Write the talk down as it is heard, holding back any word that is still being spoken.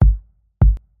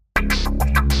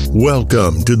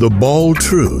Welcome to The Bald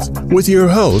Truth with your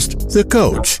host, the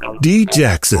coach, D.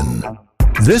 Jackson.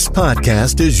 This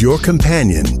podcast is your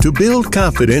companion to build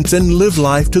confidence and live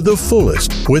life to the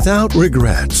fullest without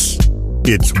regrets.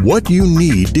 It's what you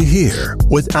need to hear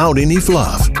without any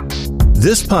fluff.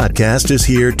 This podcast is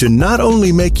here to not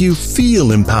only make you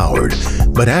feel empowered,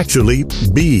 but actually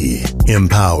be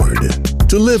empowered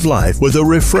to live life with a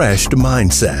refreshed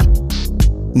mindset.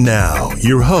 Now,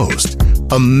 your host,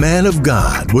 a man of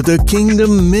God with a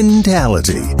kingdom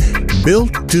mentality,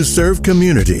 built to serve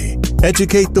community,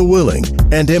 educate the willing,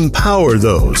 and empower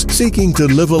those seeking to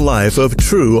live a life of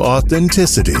true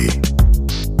authenticity.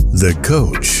 The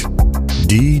Coach,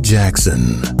 D.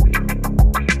 Jackson.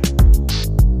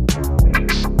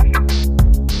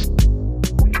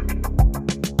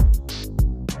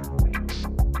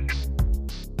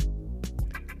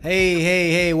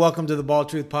 Hey, welcome to the Bald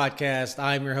Truth Podcast.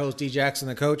 I'm your host, D. Jackson,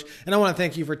 the coach, and I want to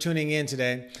thank you for tuning in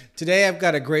today. Today, I've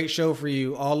got a great show for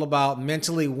you all about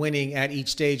mentally winning at each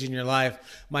stage in your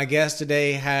life. My guest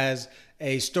today has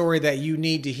a story that you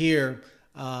need to hear,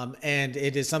 and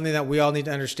it is something that we all need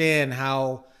to understand,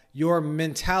 how your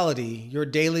mentality, your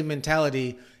daily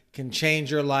mentality, can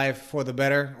change your life for the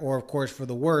better or, of course, for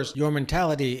the worse. Your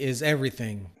mentality is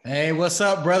everything. Hey, what's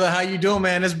up, brother? How you doing,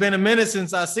 man? It's been a minute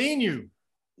since I've seen you.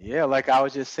 Yeah, like I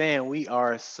was just saying, we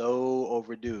are so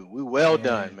overdue. We well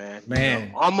done, man. Man,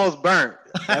 you know, almost burnt.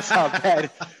 That's how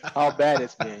bad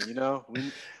it's been. You know,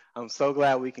 I'm so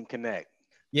glad we can connect.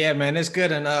 Yeah, man, it's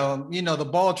good. And the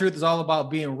Bald Truth is all about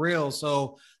being real.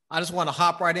 So I just want to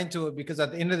hop right into it because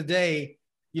at the end of the day,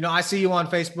 I see you on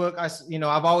Facebook.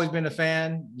 I've always been a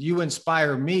fan. You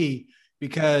inspire me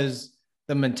because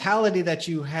the mentality that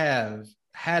you have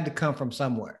had to come from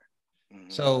somewhere.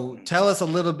 So tell us a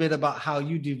little bit about how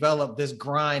you develop this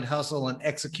grind, hustle, and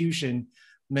execution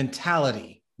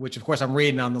mentality, which of course I'm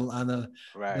reading on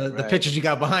the pictures you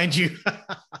got behind you.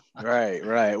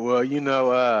 Right.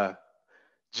 Well,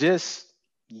 just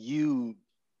you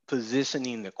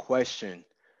positioning the question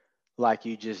like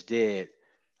you just did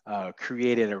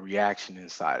created a reaction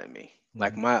inside of me.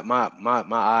 Like my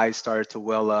eyes started to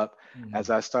well up as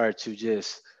I started to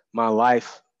my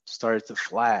life started to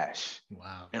flash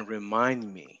and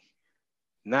remind me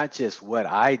not just what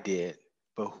I did,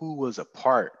 but who was a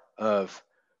part of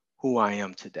who I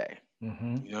am today. You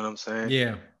know what I'm saying?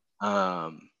 Yeah.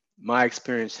 My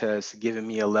experience has given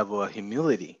me a level of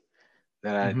humility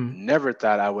that I never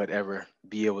thought I would ever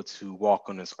be able to walk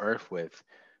on this earth with.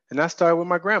 And I started with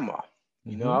my grandma.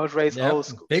 I was raised old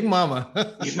school. Big mama.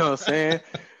 You know what I'm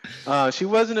saying? She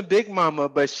wasn't a big mama,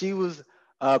 but she was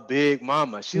a big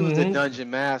mama. She was the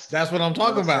dungeon master. That's what I'm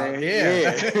talking about.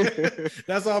 Yeah.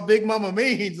 That's all big mama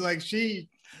means. Like she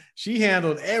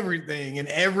handled everything and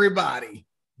everybody.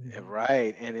 Yeah,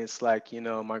 right. And it's like,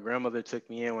 my grandmother took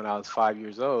me in when I was 5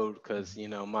 years old because,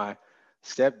 my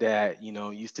stepdad,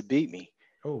 used to beat me.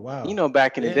 Oh, wow.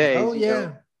 Back in the day. Oh,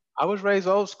 yeah. I was raised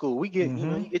old school. We get,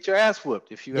 you get your ass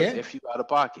whooped if you out of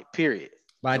pocket, period.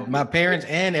 By my parents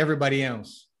and everybody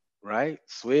else. Right?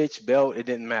 Switch, belt, it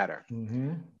didn't matter.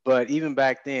 But even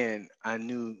back then, I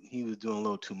knew he was doing a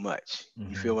little too much.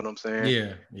 You feel what I'm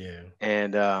saying? Yeah.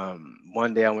 And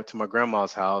one day I went to my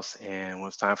grandma's house, and when it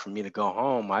was time for me to go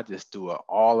home, I just threw an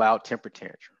all-out temper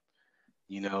tantrum.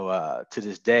 To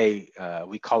this day,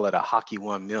 we call it a Hockey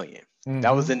 1 million.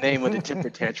 That was the name of the temper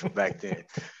tantrum back then.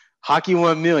 Hockey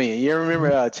 1 million. You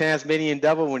remember Chance Median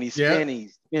Double when he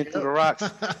spin through the rocks?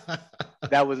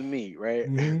 That was me, right?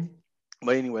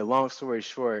 But anyway, long story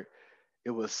short, it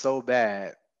was so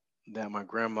bad that my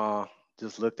grandma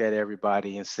just looked at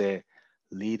everybody and said,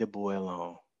 "Leave the boy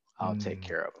alone. I'll take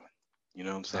care of him." You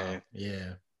know what I'm saying?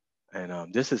 Yeah.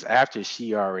 And this is after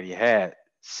she already had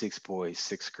 6 boys,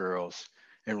 6 girls,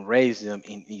 and raised them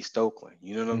in East Oakland.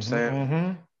 You know what I'm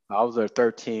saying? I was her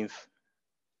 13th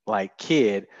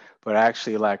kid, but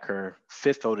actually like her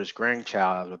 5th oldest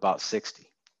grandchild. I was about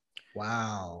 60.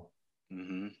 Wow.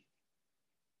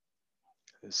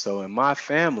 So in my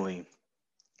family,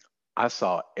 I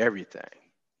saw everything.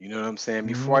 You know what I'm saying?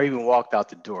 Before I even walked out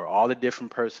the door, all the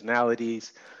different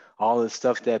personalities, all the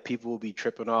stuff that people will be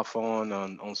tripping off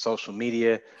on social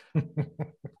media.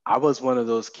 I was one of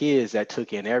those kids that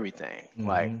took in everything.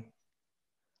 Like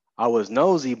I was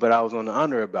nosy, but I was on the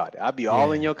under about it. I'd be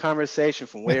all in your conversation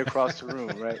from way across the room,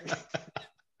 right?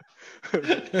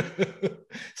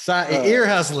 Ear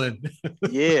hustling.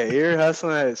 Ear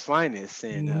hustling at its finest.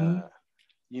 And,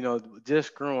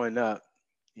 just growing up,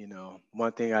 You know,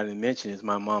 one thing I didn't mention is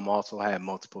my mom also had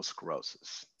multiple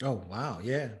sclerosis, Oh, wow.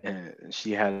 Yeah. and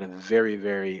she had a very,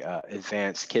 very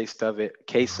advanced case of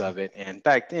it. And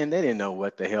back then, they didn't know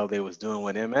what the hell they was doing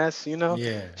with MS. You know,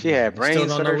 Yeah. she Yeah. had They still brain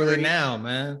don't know really surgery. now,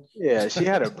 man. Yeah, she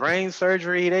had a brain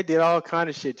surgery. They did all kind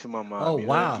of shit to my Oh, mom. You know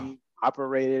what I wow. mean?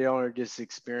 Operated on her, just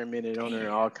experimented on her,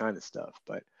 Damn. all kind of stuff.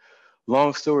 But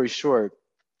long story short,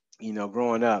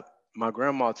 growing up, my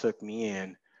grandma took me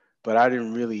in, but I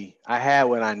didn't really. I had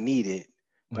what I needed,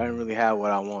 but I didn't Mhm. really have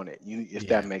what I wanted. If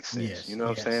that Yeah. makes sense. You Yes. know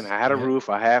what I'm saying? Yes. I had a Yep. roof,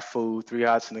 I had food, three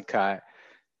hots in the cot.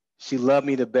 She loved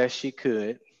me the best she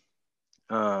could.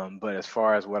 But as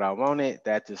far as what I wanted,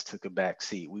 that just took a back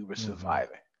seat. We were Mhm.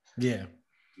 surviving. Yeah.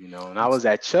 And I was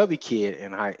that chubby kid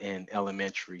in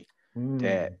elementary,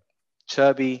 that Mm.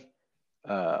 chubby,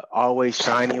 always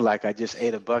shiny, like I just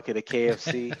ate a bucket of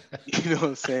KFC. You know what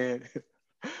I'm saying?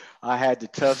 I had the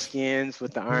tough skins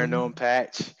with the iron on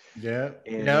patch. Yep.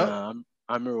 And Yep.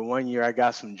 I remember one year I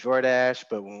got some Jordache,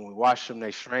 but when we washed them,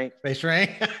 they shrank. They shrank.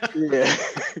 Yeah.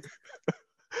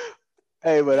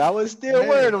 Hey, but I was still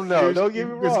wearing Man, them though. Don't get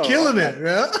me it's wrong. I'm killing like, it,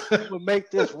 yeah. I'm gonna make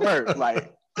this work.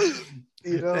 Like,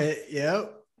 you know.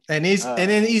 Yep. And Uh,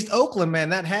 in East Oakland, man,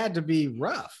 that had to be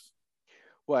rough.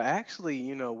 well, actually,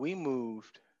 we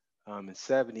moved in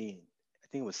 70, I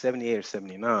think it was 78 or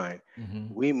 79.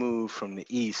 Mm-hmm. We moved from the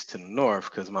east to the north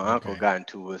because my uncle Okay. got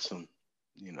into it with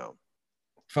you know,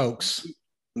 Folks.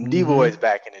 some D-boys Mm-hmm.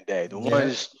 back in the day. The Yep.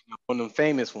 ones, one of them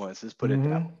famous ones, let's put it that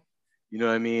way. Mm-hmm. You know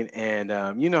what I mean?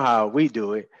 And you know how we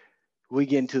do it. We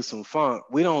get into some funk.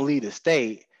 We don't leave the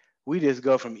state. We just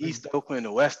go from East Oakland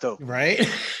to West Oakland, Right?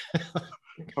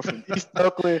 or from East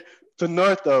Oakland to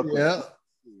North Oakland, Yeah.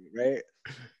 right?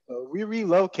 We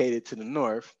relocated to the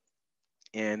north,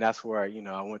 and that's where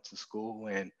I went to school.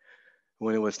 And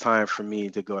when it was time for me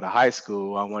to go to high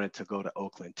school, I wanted to go to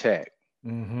Oakland Tech.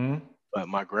 Mm-hmm. But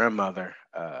my grandmother,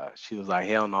 she was like,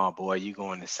 "Hell no, boy, you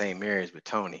going to St. Mary's with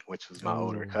Tony," which was my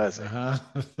older Oh, cousin.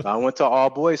 uh-huh. So I went to all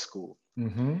boys school,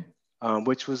 Mm-hmm.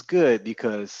 which was good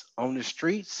because on the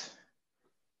streets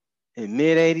in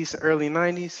mid '80s, early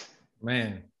 '90s,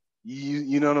 Man.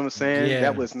 you know what I'm saying? That Yeah.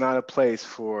 was not a place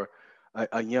for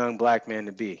a young black man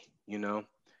to be. You know,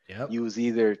 Yep. you was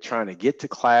either trying to get to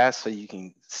class so you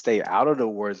can stay out of the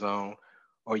war zone,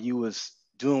 or you was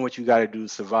doing what you got to do to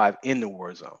survive in the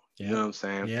war zone. You know what Yep. I'm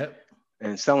saying? Yep.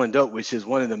 And selling dope, which is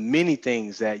one of the many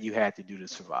things that you had to do to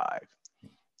survive.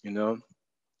 You know,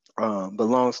 but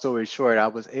long story short, I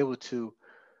was able to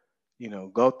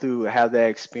go through, have that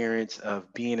experience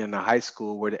of being in a high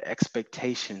school where the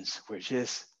expectations were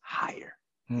just higher.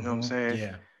 You know what I'm Mm-hmm. saying? It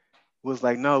Yeah. was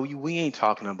like, no, we ain't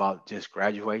talking about just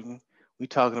graduating. We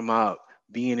talking about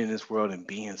being in this world and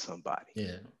being somebody.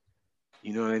 Yeah.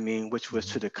 You know what I mean? Which was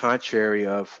Mm-hmm. to the contrary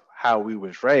of how we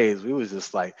was raised. We was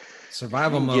just like, if you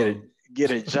Survival can mode. get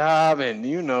a job and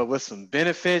with some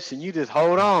benefits and you just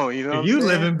hold on. You know what I'm You saying?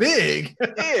 living big.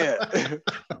 Yeah.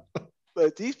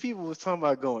 But these people was talking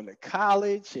about going to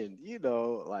college and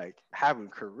like having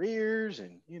careers,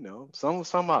 and some was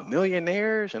talking about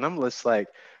millionaires, and I'm just like,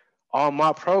 all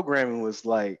my programming was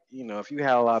like, if you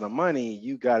had a lot of money,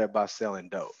 you got it by selling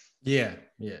dope Yeah.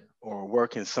 Yeah. or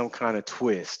working some kind of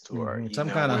twist, or Mm-hmm. Some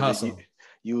kind of whether you hustle.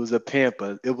 you was a pimp,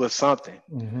 but it was something,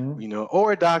 Mm-hmm.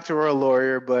 or a doctor or a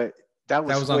lawyer, but that That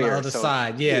was was on the square. other So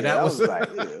side. Yeah, yeah, that I was. was like,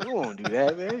 yeah, we won't do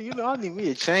that, man. I need me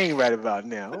a chain right about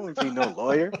now. I don't want to be no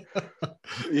lawyer.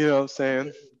 You know what I'm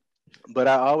saying? But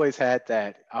I always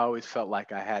felt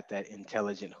like I had that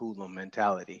intelligent hoodlum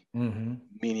mentality, Mm-hmm.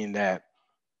 meaning that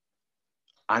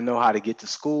I know how to get to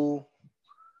school.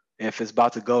 If it's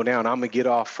about to go down, I'm gonna get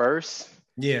off first,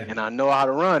 Yeah. and I know how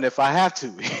to run if I have to.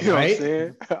 You know what I'm Right.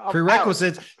 saying? I'm out.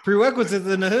 Prerequisites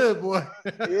in the hood, boy.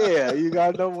 Yeah, you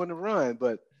gotta know when to run.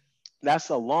 But that's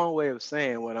a long way of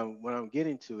saying what I'm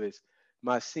getting to is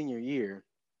my senior year.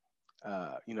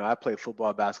 I played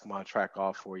football, basketball, and track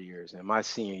all 4 years. And my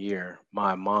senior year,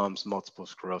 my mom's multiple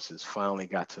sclerosis finally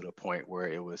got to the point where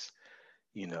it was,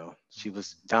 she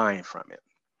was dying from it.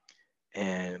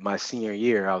 And my senior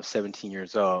year, I was 17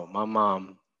 years old. My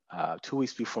mom, 2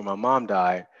 weeks before my mom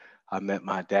died, I met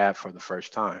my dad for the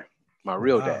first time, my Oh,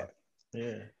 real dad. wow.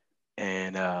 Yeah.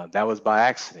 And that was by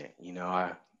accident.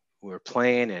 We were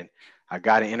playing, and I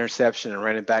got an interception and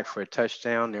ran it back for a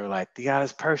touchdown. They were like,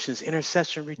 Theodis Pershing's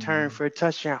interception return Mm-hmm. for a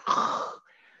touchdown.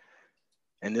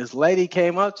 And this lady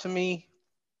came up to me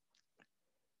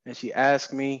and she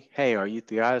asked me, "Hey, are you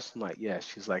Theodis?" I'm like, "Yes."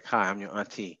 She's like, "Hi, I'm your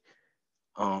auntie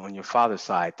on your father's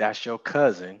side. That's your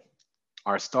cousin,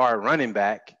 our star running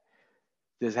back.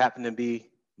 This happened to be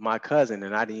my cousin,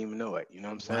 and I didn't even know it. You know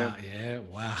what I'm saying?" Wow. Yeah.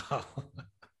 Wow.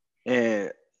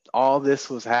 And all this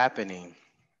was happening,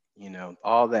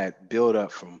 all that build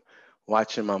up from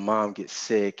watching my mom get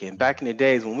sick. And back in the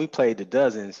days when we played the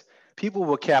dozens, people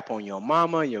would cap on your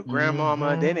mama, your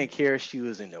grandmama. They didn't care if she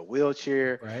was in a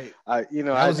wheelchair. Right. That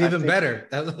was even better.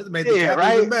 That made the cap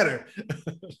right? even better.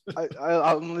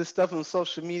 On this stuff on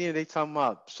social media, they talking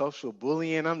about social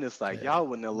bullying. I'm just like, y'all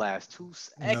wouldn't the last 2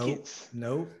 seconds.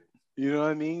 Nope. You know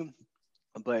what I mean?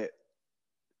 But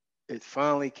it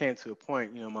finally came to a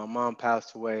point, my mom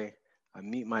passed away. I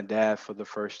meet my dad for the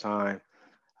first time.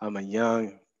 I'm a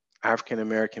young African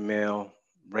American male,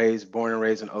 born and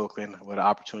raised in Oakland, with an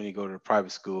opportunity to go to a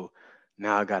private school.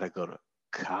 Now I got to go to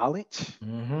college.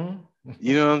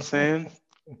 You know what I'm saying?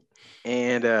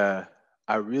 And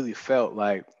I really felt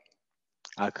like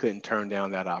I couldn't turn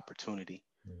down that opportunity.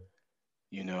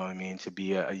 You know what I mean? To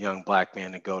be a young black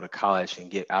man to go to college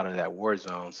and get out of that war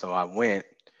zone. So I went,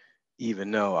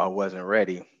 even though I wasn't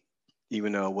ready,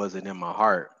 even though it wasn't in my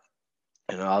heart.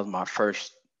 And that was my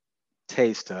first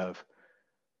taste of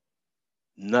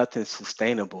nothing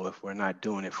sustainable if we're not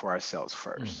doing it for ourselves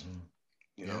first.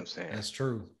 You know what I'm saying? That's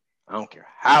true. I don't care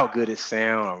how good it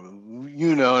sounds, or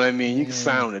you know what I mean? You can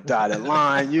sign on the dotted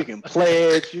line, you can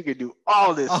pledge, you can do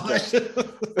all this stuff.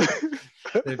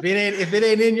 If it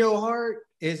ain't in your heart,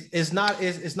 it's not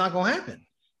gonna happen.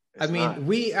 I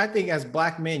think as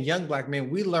black men, young black men,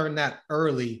 we learn that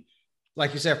early,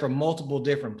 like you said, from multiple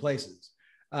different places.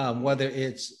 Whether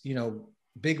it's,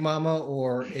 Big Mama,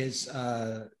 or it's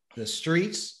the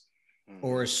streets,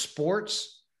 or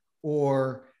sports,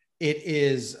 or it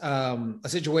is a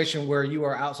situation where you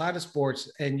are outside of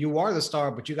sports and you are the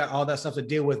star, but you got all that stuff to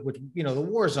deal with, the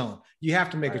war zone. You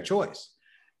have to make a choice.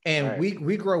 And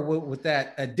we grow with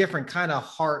that, a different kind of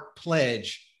heart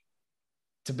pledge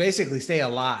to basically stay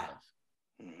alive.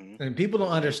 And people don't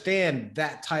understand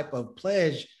that type of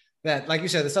pledge, that, like you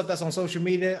said, the stuff that's on social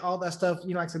media, all that stuff,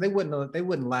 like I said, they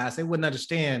wouldn't last. They wouldn't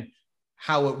understand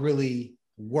how it really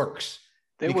works.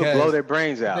 They would blow their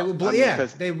brains out. They would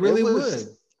they really would.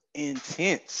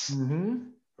 Intense.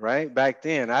 Right? Back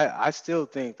then, I still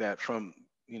think that from,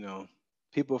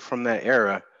 people from that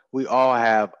era, we all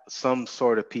have some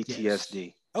sort of PTSD.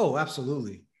 Yes. Oh,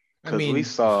 absolutely. Because we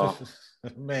saw,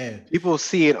 man, people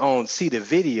see the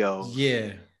video.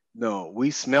 Yeah. No,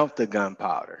 we smelt the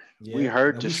gunpowder. Yeah. We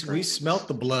heard we smelt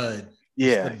the blood.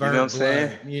 Yeah, the burnt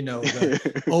blood,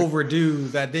 the overdue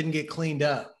that didn't get cleaned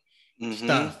up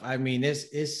stuff. I mean,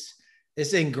 it's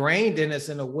ingrained in us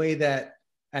in a way that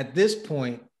at this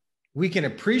point we can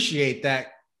appreciate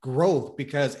that growth,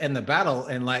 because in the battle,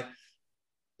 and like,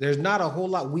 there's not a whole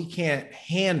lot we can't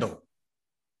handle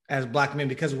as black men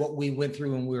because of what we went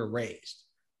through when we were raised.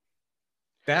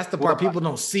 That's the part people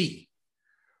don't see.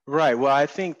 Right. Well, I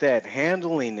think that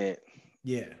handling it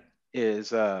is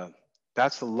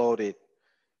that's a loaded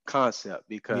concept,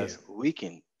 because we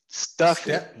can stuff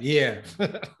it. Yeah.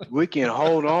 We can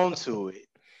hold on to it,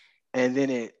 and then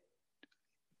it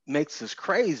makes us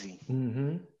crazy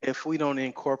if we don't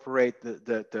incorporate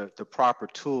the proper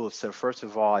tools to, first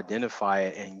of all, identify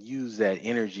it and use that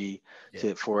energy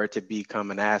for it to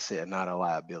become an asset and not a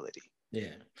liability. Yeah.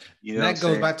 That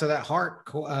goes back to that heart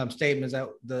statement,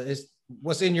 that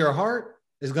what's in your heart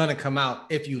is going to come out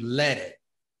if you let it.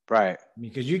 Right.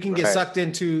 Because you can get sucked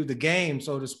into the game,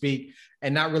 so to speak,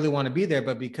 and not really want to be there,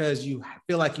 but because you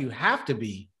feel like you have to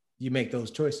be, you make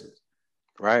those choices.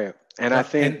 Right. And I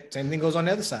think same thing goes on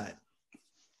the other side.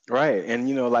 Right. And,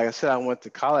 like I said, I went to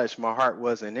college, my heart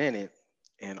wasn't in it,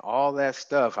 and all that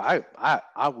stuff. I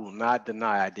will not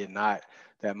deny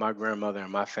that my grandmother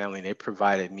and my family, they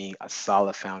provided me a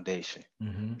solid foundation.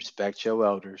 Respect your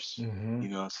elders. You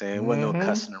know what I'm saying? Wasn't no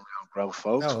cussing around, bro,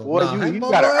 folks. No, boy, you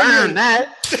gotta earn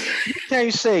that. You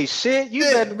can't say shit. You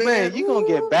better, man, you're gonna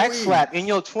get backslapped in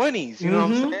your 20s. You know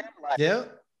what I'm saying?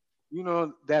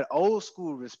 Like, that old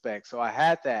school respect. So I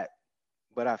had that,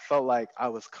 but I felt like I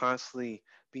was constantly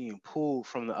being pulled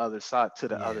from the other side to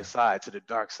the other side, to the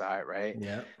dark side, right?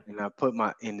 Yeah.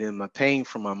 And then my pain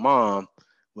from my mom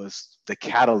was the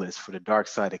catalyst for the dark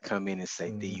side to come in and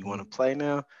say, "Do you want to play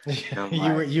now?"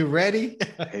 You ready?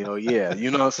 Hell yeah.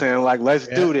 You know what I'm saying? Like, let's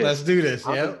do this. Let's do this.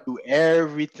 I'm gonna do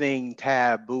everything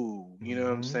taboo. You know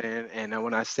what I'm saying? And then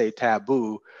when I say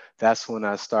taboo, that's when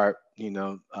I start,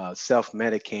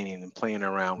 self-medicating and playing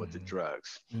around with the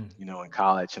drugs, in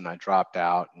college. And I dropped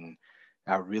out, and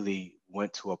I really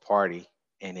went to a party,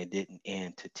 and it didn't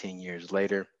end to 10 years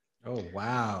later. Oh,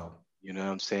 wow. You know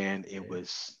what I'm saying? It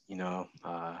was,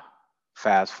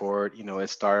 fast forward, it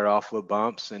started off with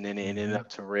bumps, and then it ended up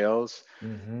to rails.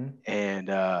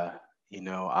 And,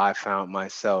 I found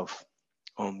myself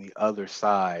on the other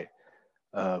side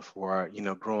of where,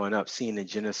 growing up, seeing the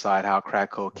genocide, how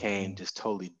crack cocaine just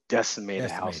totally decimated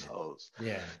households. uncles,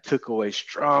 Yeah. took away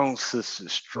strong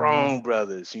sisters, strong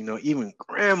brothers, you know, even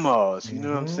grandmas, you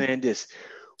know what I'm saying? Just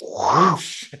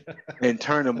Whoosh. and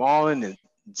turn them all into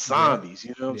Yeah. zombies,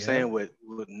 you know what I'm Yeah. saying? With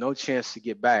no chance to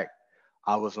get back,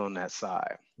 I was on that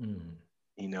side, Mm.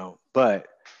 you know, but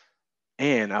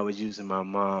and I was using my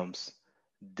mom's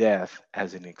death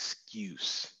as an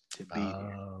excuse to be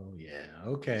there. Oh, yeah. You see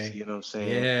Okay. what I'm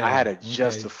saying? I Yeah. had a Okay.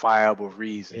 justifiable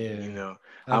reason, Yeah. you know.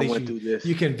 At I least went through this.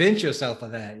 you convince yourself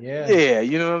of that. Yeah. Yeah,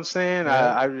 you know what I'm saying?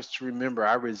 Yeah. I just remember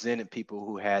I resented people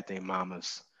who had their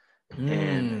mamas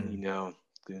and, you Mm. know,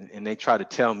 and they try to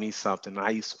tell me something.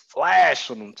 I used to flash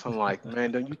on them, telling like,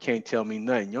 man, don't you can't tell me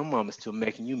nothing. Your mama's still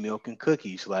making you milk and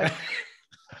cookies. Like,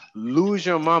 lose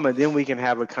your mama, then we can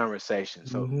have a conversation.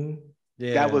 So that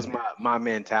Yeah. was my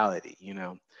mentality, you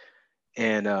know.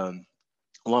 And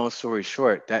long story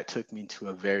short, that took me to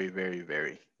a very, very,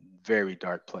 very, very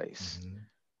dark place Mhm.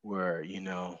 where, you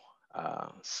know,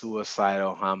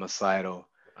 suicidal, homicidal.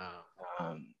 Wow.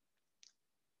 Um,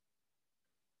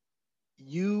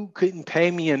 you couldn't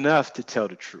pay me enough to tell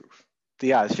the truth.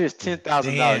 Yeah, here's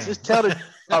 $10,000. Damn. Just tell the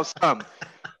truth about something.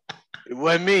 It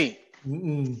wasn't me.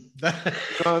 Mm-mm.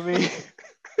 You know what I mean?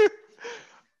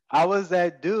 I was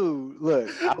that dude.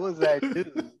 Look, I was that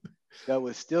dude that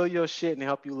would steal your shit and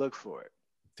help you look for it.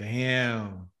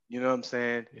 Damn. You know what I'm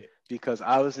saying? Because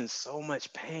I was in so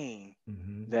much pain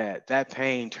Mm-hmm. that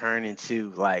pain turned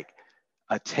into like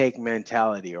a take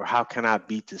mentality, or how can I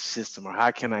beat the system, or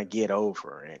how can I get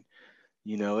over? And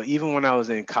you know, even when I was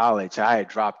in college, I had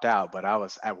dropped out, but I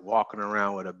was walking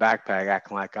around with a backpack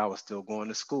acting like I was still going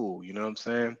to school. You know what I'm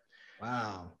saying?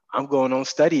 Wow. I'm going on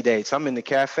study dates. I'm in the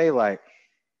cafe like,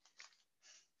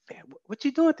 "Man, what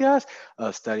you doing at the house?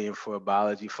 Studying for a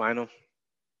biology final.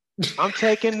 I'm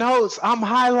taking notes. I'm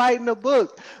highlighting the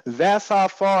book." That's how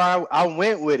far I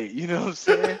went with it. You know what I'm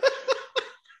saying?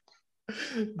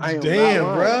 I am not Damn,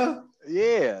 lying. bro.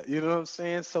 Yeah, you know what I'm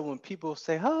saying? So when people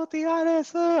say, "Oh, the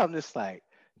artist," I'm just like,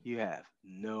 you have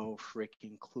no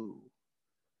freaking clue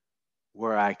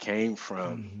where I came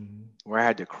from, Mm-hmm. where I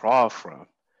had to crawl from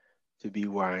to be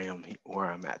where I am, where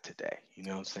I'm at today. You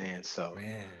know what I'm saying? So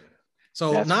Man.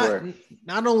 So that's not where.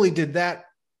 not only did that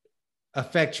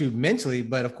affect you mentally,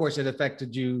 but of course it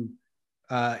affected you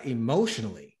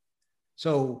emotionally.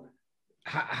 So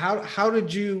how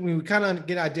did you? I mean, we kind of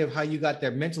get an idea of how you got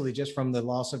there mentally just from the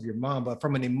loss of your mom, but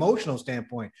from an emotional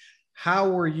standpoint, how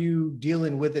were you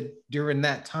dealing with it during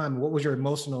that time? What was your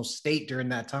emotional state during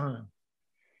that time?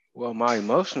 Well, my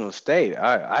emotional state,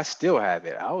 I still have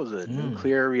it. I was a Mm.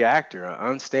 nuclear reactor,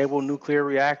 an unstable nuclear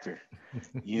reactor.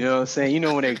 You know what I'm saying? You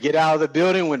know, when they get out of the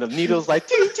building, when the needle's like,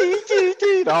 tee, tee, tee,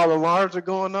 tee, all alarms are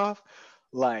going off.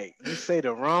 Like, you say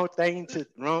the wrong thing to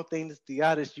the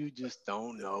artist, you just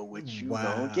don't know what you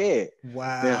gonna Wow. get.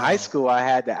 Then high Wow. school, I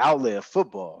had the outlet of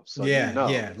football. So, you Yeah, know,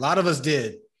 yeah. A lot of us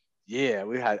did. yeah,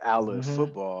 we had outlet of Mm-hmm.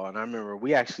 football. And I remember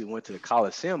we actually went to the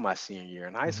Coliseum my senior year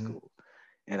in high Mm-hmm. school.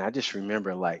 And I just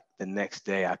remember like the next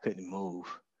day I couldn't move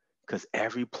because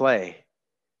every play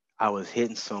I was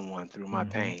hitting someone through my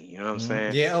Mm-hmm. pain. You know what I'm Mm-hmm.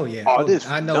 saying? Yeah. Oh, yeah. All Oh, this,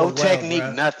 I know no it well, technique,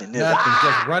 bro. nothing. This Nothing.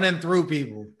 Just running through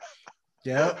people.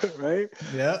 Yep. right?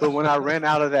 Yep. But when I ran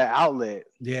out of that outlet,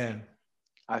 Yeah.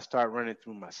 I started running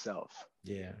through myself.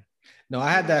 Yeah. No, You I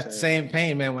see what had I'm that saying? same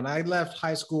pain, man. When I left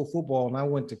high school football and I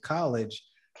went to college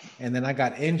and then I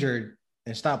got injured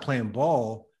and stopped playing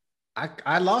ball,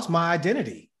 I lost my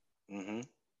identity. Mm-hmm.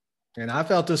 And I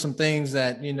fell through some things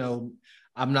that,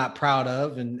 I'm not proud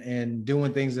of and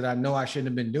doing things that I know I shouldn't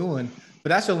have been doing. But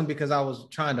that's only because I was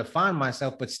trying to find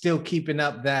myself, but still keeping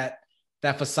up that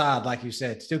facade, like you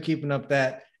said, still keeping up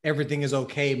that everything is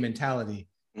okay mentality.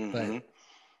 Mm-hmm. But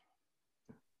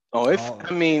Oh, all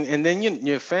and then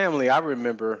your family. I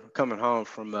remember coming home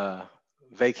from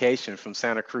vacation from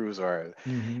Santa Cruz,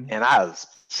 mm-hmm. and I was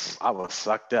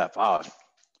sucked up. I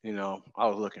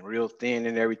was looking real thin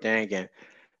and everything. And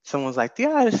someone's like,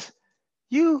 "Yeah,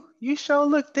 you sure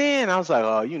look thin." I was like,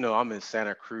 "Oh, I'm in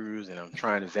Santa Cruz and I'm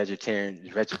trying to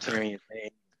vegetarian thing."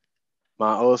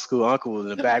 My old school uncle was in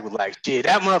the back was like, "Shit,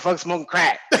 that motherfucker smoking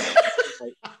crack."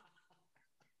 Like,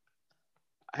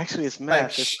 actually, it's like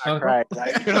meth. It's shh, not uncle. crack.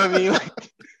 Like, you know what I mean?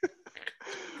 Like,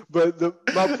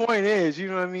 but my point is, you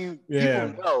know what I mean? People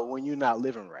Yeah. know when you're not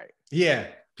living right. Yeah.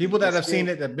 People that But have seen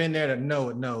still, it, that have been there, that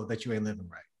know that you ain't living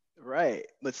right. right.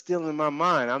 But still in my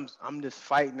mind, I'm just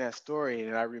fighting that story.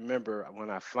 And I remember when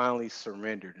I finally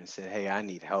surrendered and said, "Hey, I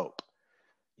need help."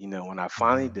 When I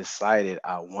finally Mm-hmm. decided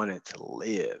I wanted to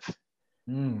live,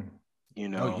 Mm. you Oh,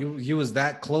 know, you was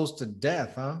that close to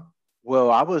death, huh? well,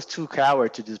 I was too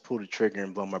coward to just pull the trigger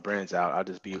and blow my brains out. I'll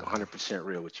just be Wow. 100%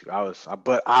 real with you.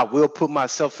 But I will put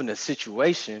myself in a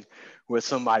situation where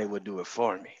somebody would do it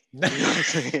for me. You know what I'm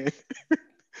saying?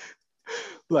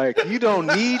 Like, you don't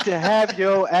need to have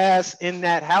your ass in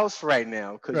that house right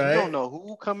now, because you don't know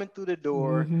who coming through the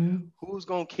door, who's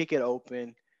gonna kick it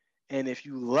open, and if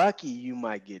you lucky, you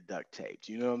might get duct taped.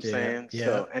 You know what I'm saying? Yeah.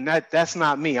 So, and that's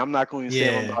not me. I'm not going to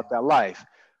say I'm about that life,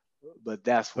 but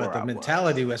that's where the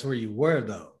mentality was where you were,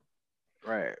 though.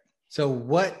 Right. So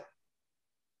what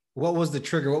was the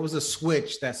trigger? What was the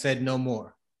switch that said no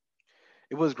more?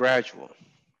 It was gradual.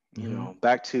 You know,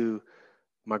 back to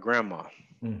my grandma.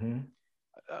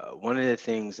 One of the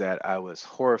things that I was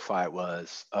horrified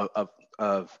was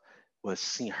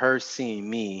seeing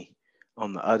me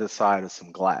on the other side of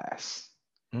some glass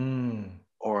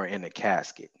or in a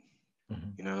casket.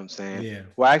 You know what I'm saying? Yeah.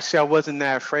 Well, actually, I wasn't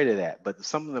that afraid of that, but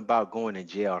something about going to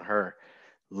jail and her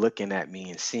looking at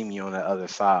me and seeing me on the other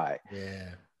side. Yeah.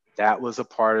 That was a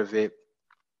part of it.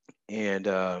 And,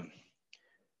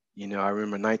 you know, I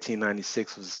remember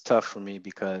 1996 was tough for me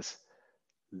because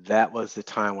that was the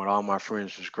time when all my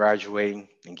friends was graduating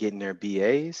and getting their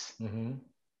BAs.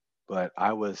 But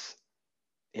I was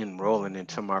enrolling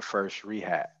into my first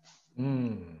rehab.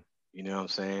 You know what I'm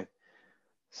saying?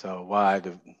 So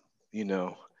you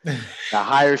know, the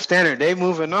higher standard, they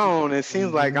moving on. It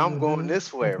seems like I'm going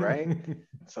this way, right?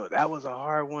 So that was a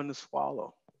hard one to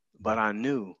swallow. But I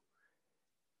knew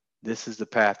this is the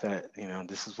path that, you know,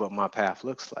 this is what my path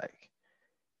looks like.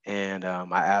 And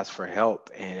I asked for help,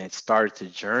 and it started the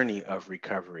journey of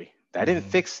recovery. That didn't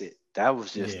fix it. That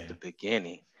was just the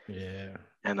beginning. Yeah.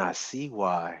 And I see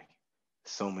why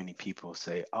so many people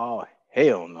say, oh,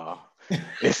 hell no.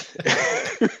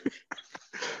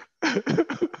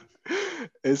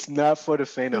 It's not for the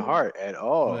faint of heart at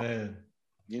all. Man.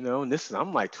 You know, and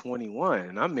I'm like 21,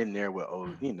 and I'm in there with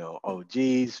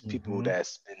OGs, people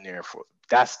that's been there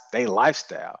that's their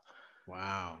lifestyle.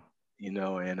 Wow. You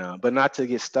know, and but not to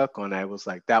get stuck on that. It was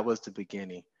like that was the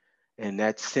beginning, and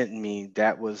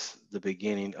that was the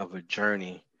beginning of a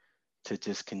journey to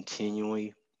just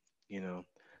continually, you know,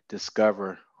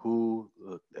 discover who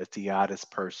a Theodis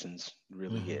person's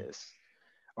really is,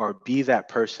 or be that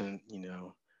person. You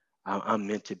know, I'm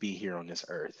meant to be here on this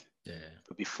earth. Yeah.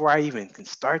 But before I even can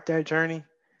start that journey,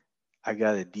 I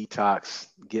gotta detox,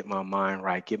 get my mind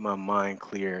right, get my mind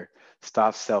clear,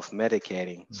 stop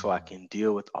self-medicating so I can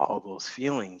deal with all those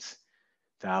feelings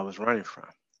that I was running from.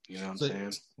 You know what I'm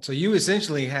saying? So you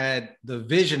essentially had the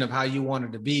vision of how you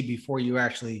wanted to be before you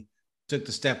actually took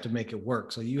the step to make it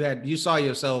work. So you saw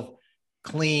yourself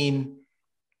clean,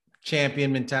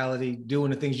 champion mentality, doing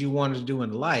the things you wanted to do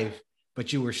in life,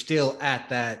 but you were still at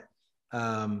that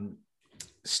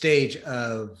stage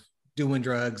of doing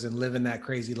drugs and living that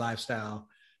crazy lifestyle.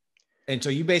 And so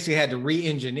you basically had to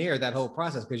re-engineer that whole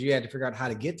process because you had to figure out how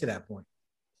to get to that point.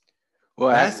 Well,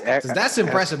 that's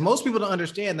impressive. Most people don't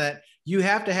understand that you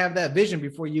have to have that vision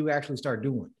before you actually start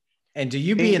doing. And do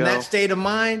you be in that state of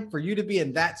mind? For you to be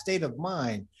in that state of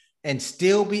mind and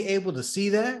still be able to see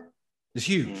that is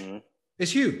huge.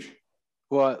 It's huge.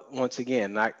 Well, once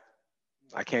again, I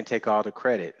can't take all the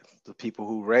credit. The people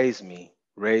who raised me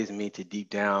to deep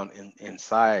down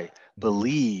inside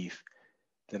believe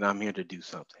that I'm here to do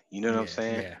something. You know what I'm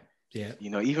saying? Yeah. You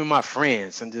know, even my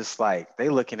friends, I'm just like, they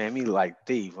looking at me like,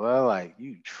 Steve, well, like,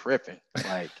 you tripping.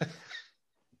 Like,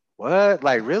 what?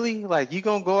 Like, really? Like, you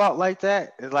gonna go out like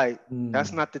that? It's like,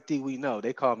 that's not the Thee we know.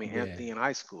 They called me Anthony in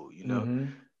high school, you know?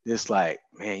 It's like,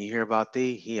 man, you hear about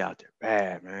Thee? He out there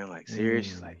bad, man. Like, serious?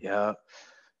 He's like, yeah.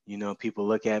 You know, people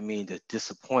look at me just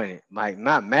disappointed, like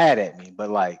not mad at me, but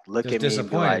like look just at me and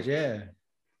be like, yeah.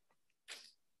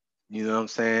 You know what I'm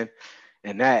saying?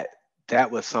 And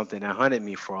that was something that hunted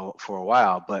me for a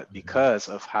while, but because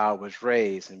of how I was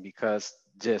raised and because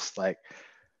just like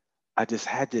I just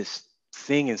had this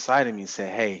thing inside of me say,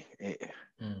 hey,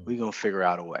 we're gonna figure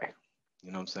out a way.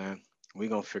 You know what I'm saying? We're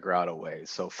gonna figure out a way.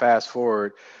 So fast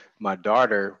forward, my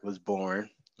daughter was born,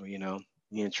 you know.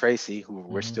 Me and Tracy, who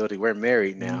we're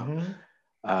married now.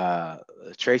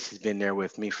 Tracy's been there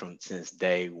with me since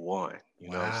day one.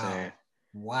 You know what I'm saying?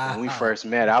 Wow. When we first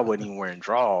met, I wasn't even wearing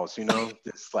drawers, you know.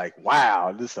 It's like,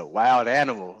 wow, this is a wild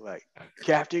animal. Like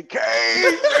Captain K.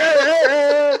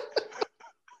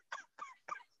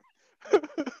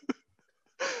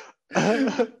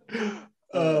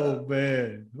 Oh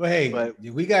man. Well, hey,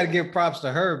 we got to give props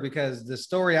to her because the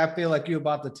story I feel like you're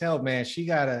about to tell, man, she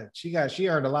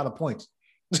earned a lot of points.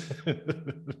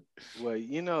 Well,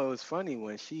 you know, it's funny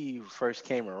when she first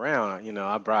came around, you know,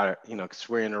 I brought her, you know, because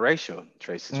we're interracial.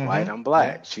 Tracy's white, I'm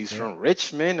black. She's from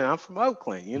Richmond and I'm from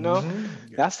Oakland, you know.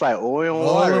 That's like oil and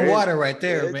water. Oil and water right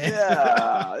there, man.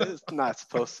 Yeah, it's not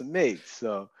supposed to mix.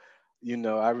 So,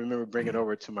 I remember bringing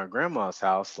over to my grandma's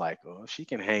house, like, oh, if she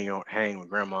can hang with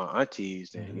grandma and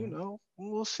aunties, then,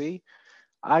 we'll see.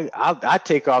 I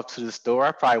take off to the store.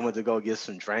 I probably went to go get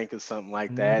some drink or something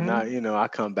like that. And I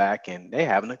come back and they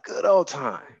having a good old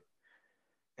time.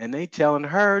 And they telling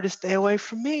her to stay away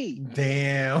from me.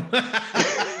 Damn.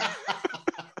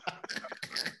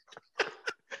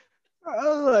 I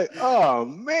was like, oh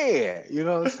man, you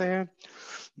know what I'm saying?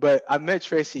 But I met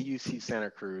Tracy at UC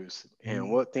Santa Cruz,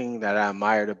 and one thing that I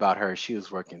admired about her, she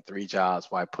was working 3 jobs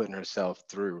while putting herself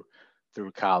through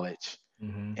college.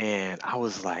 And I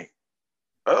was like,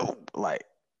 oh, like,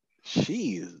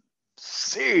 she is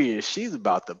serious. She's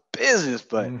about the business,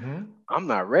 but I'm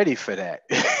not ready for that.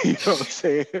 You know what I'm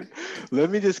saying? Let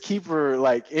me just keep her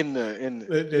like in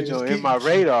my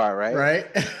radar, right? Right.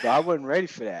 So I wasn't ready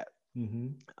for that.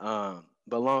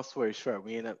 But long story short,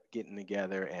 we ended up getting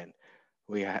together and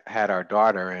we had our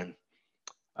daughter, and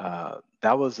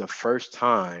that was the first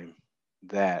time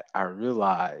that I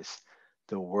realized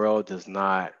the world does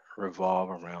not revolve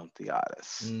around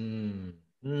Theotis. You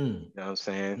know what I'm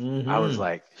saying? I was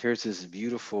like, here's this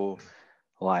beautiful,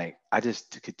 like, I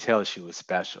just could tell she was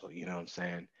special, you know what I'm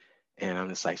saying? And I'm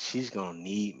just like, she's gonna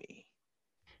need me.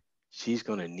 She's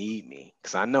gonna need me.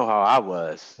 Cause I know how I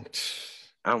was.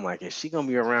 I'm like, is she gonna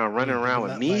be running around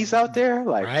with me's out there?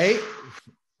 Like,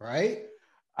 right.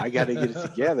 I gotta get it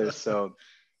together. So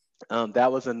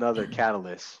that was another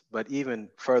catalyst. But even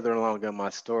further along in my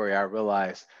story, I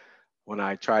realized when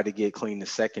I tried to get clean the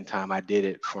second time, I did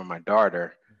it for my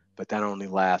daughter, but that only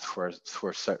lasts for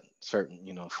a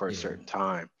certain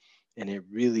time. And it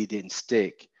really didn't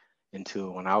stick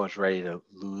until when I was ready to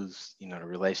lose, the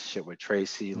relationship with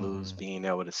Tracy, lose being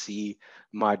able to see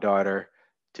my daughter,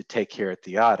 to take care of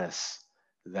Theotis,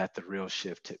 that the real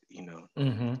shift,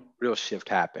 real shift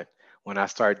happened when I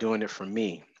started doing it for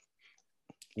me.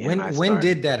 When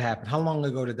did that happen? How long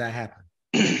ago did that happen?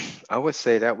 I would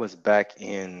say that was back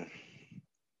in,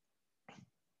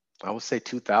 I would say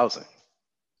 2000.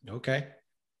 Okay.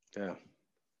 Yeah.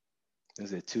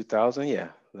 Is it 2000? Yeah.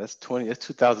 That's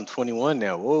 2021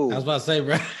 now. Whoa. I was about to say,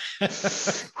 bro.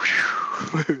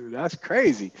 That's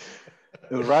crazy.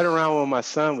 It was right around when my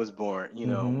son was born,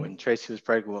 when Tracy was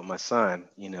pregnant with my son,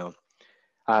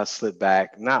 I slipped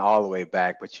back, not all the way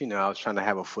back, but, I was trying to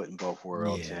have a foot in both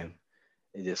worlds and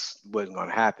it just wasn't going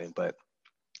to happen. But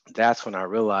that's when I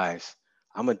realized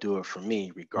I'm going to do it for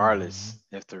me, regardless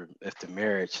if the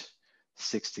marriage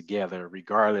sticks together,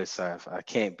 regardless of I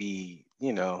can't be,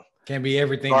 can't be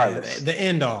everything, the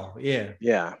end all. Yeah.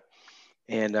 Yeah.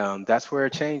 And that's where a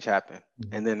change happened.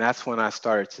 And then that's when I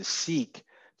started to seek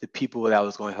the people that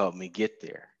was going to help me get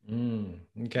there.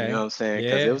 Okay. You know what I'm saying?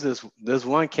 Because there was this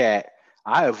one cat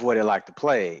I avoided like the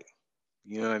plague.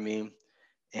 You know what I mean?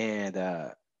 And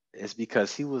it's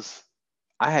because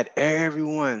I had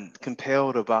everyone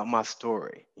compelled about my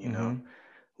story.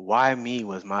 Why Me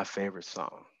was my favorite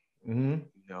song.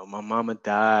 My mama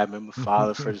died. I remember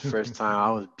father for the first time.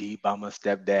 I was beat by my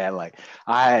stepdad. Like,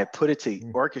 I had put it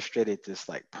to orchestrated this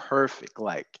like perfect,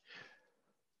 like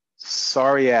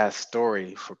sorry ass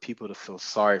story for people to feel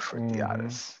sorry for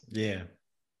Theotis. Yeah.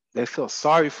 They felt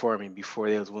sorry for me before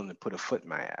they was willing to put a foot in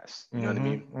my ass. You know what I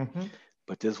mean?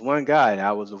 But this one guy that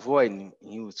I was avoiding,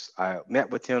 I met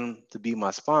with him to be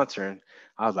my sponsor, and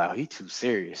I was like, oh, he too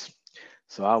serious.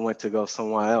 So I went to go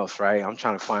somewhere else, right? I'm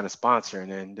trying to find a sponsor.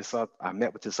 And then I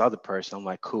met with this other person. I'm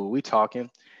like, cool, we talking. And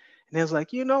they was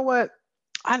like, you know what?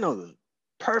 I know the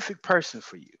perfect person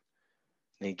for you.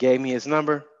 And they gave me his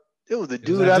number. It was the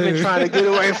dude I've been trying to get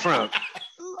away from.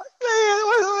 I'm like, man,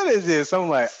 what is this? I'm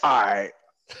like, all right,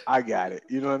 I got it.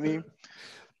 You know what I mean?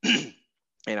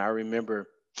 And I remember,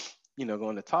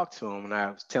 going to talk to him, and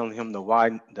I was telling him the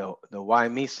Why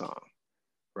Me song,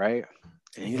 right?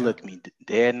 And he looked me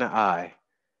dead in the eye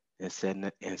and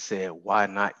said, why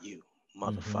not you,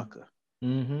 motherfucker?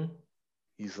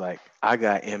 He's like, I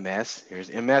got MS.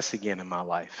 Here's MS again in my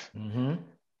life.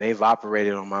 They've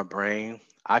operated on my brain.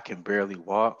 I can barely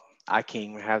walk. I can't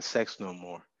even have sex no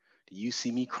more. Do you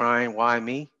see me crying? Why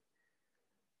me?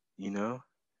 And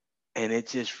it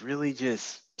just really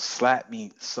just slapped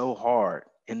me so hard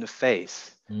in the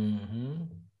face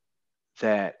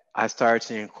that I started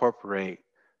to incorporate,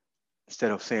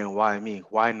 instead of saying why me,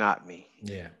 why not me?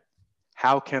 Yeah.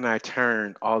 How can I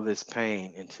turn all this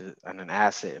pain into an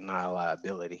asset and not a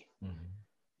liability?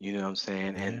 You know what I'm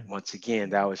saying? Yeah. And once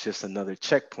again, that was just another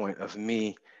checkpoint of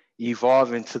me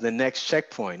evolving to the next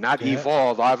checkpoint. Not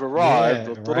evolve, I've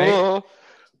arrived,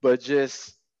 but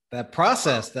just that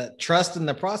process, that trust in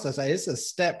the process. It's a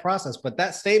step process, but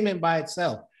that statement by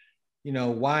itself,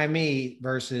 why me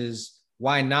versus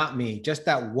why not me? Just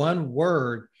that one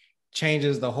word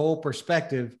changes the whole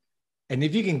perspective. And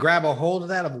if you can grab a hold of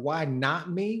that, of why not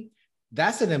me,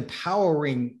 that's an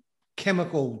empowering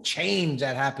chemical change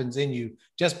that happens in you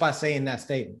just by saying that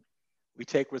statement. We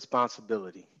take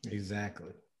responsibility.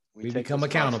 Exactly. We We take become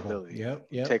accountable. responsibility. Yep.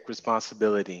 We take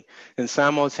responsibility. And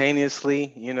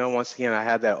simultaneously, you know, once again, I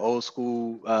had that old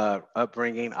school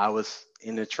upbringing. I was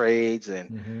in the trades,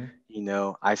 and, you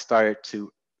know, I started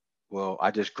to, well,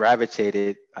 I just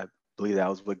gravitated. I believe that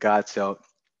was what God said,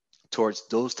 towards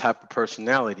those type of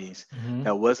personalities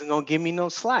that wasn't going to give me no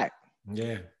slack.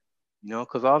 Yeah. You know,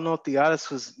 because I know Theodis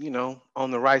was, you know,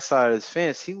 on the right side of his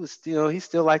fence. He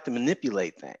still liked to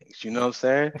manipulate things, you know what I'm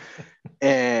saying?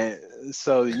 And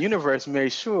so the universe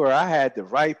made sure I had the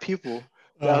right people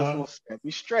that was going to set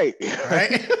me straight.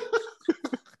 Right.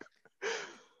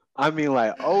 I mean,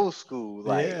 like old school,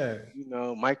 like, Yeah. you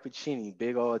know, Mike Pacini,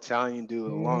 big old Italian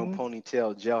dude, a long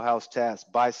ponytail, jailhouse tats,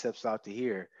 biceps out to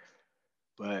here,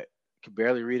 but could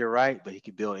barely read or write, but he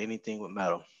could build anything with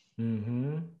metal.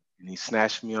 And he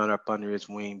snatched me on up under his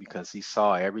wing because he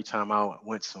saw every time I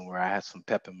went somewhere, I had some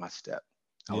pep in my step.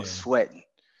 I was sweating.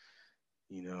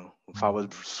 You know, if I was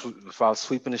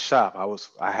sweeping the shop,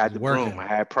 I had the broom, I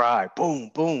had pride. Boom,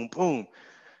 boom, boom,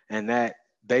 and that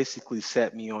basically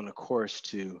set me on the course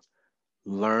to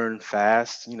learn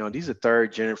fast. You know, these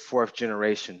are fourth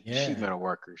generation sheet metal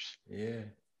workers. Yeah.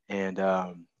 And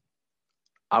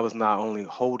I was not only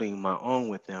holding my own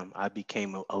with them, I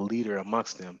became a leader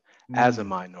amongst them as a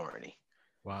minority.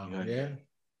 Wow. You know,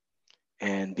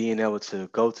 and being able to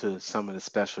go to some of the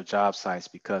special job sites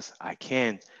because I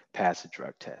can pass a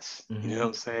drug test. You know what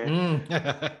I'm saying?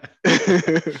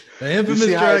 The infamous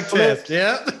drug test.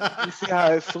 Yep. You see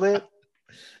how it flipped?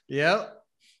 Yep.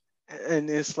 And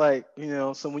it's like, you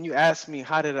know, so when you ask me,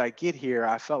 how did I get here?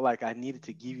 I felt like I needed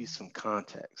to give you some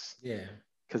context. Yeah.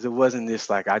 Because it wasn't just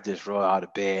like I just rolled out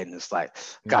of bed and it's like,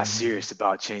 got serious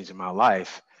about changing my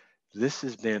life. This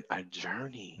has been a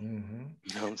journey.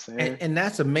 You know what I'm saying? And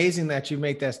that's amazing that you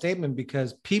make that statement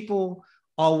because people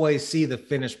always see the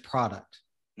finished product.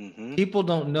 People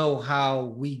don't know how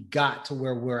we got to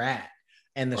where we're at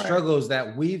and the struggles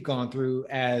that we've gone through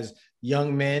as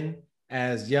young men,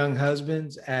 as young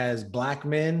husbands, as Black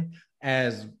men,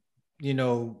 as, you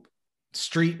know,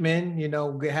 street men, you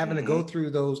know, having to go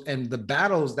through those and the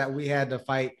battles that we had to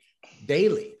fight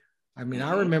daily. I mean,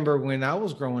 I remember when I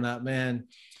was growing up, man,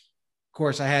 of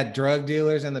course, I had drug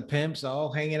dealers and the pimps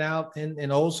all hanging out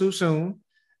in Old Susoon,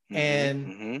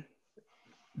 and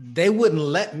they wouldn't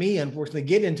let me, unfortunately,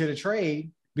 get into the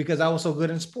trade because I was so good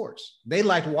in sports. They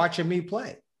liked watching me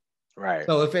play. Right.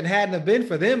 So if it hadn't have been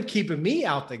for them keeping me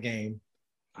out the game,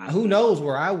 who knows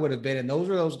where I would have been. And those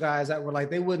were those guys that were like,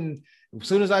 they wouldn't, as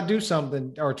soon as I do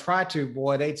something or try to,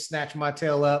 boy, they'd snatch my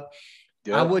tail up.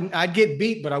 Yep. I'd get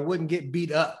beat, but I wouldn't get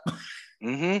beat up.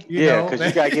 Yeah, because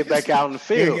you got to get back out in the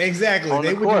field. Exactly.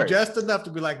 They would do just enough to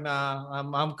be like, nah,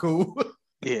 I'm cool.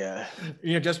 Yeah.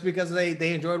 You know, just because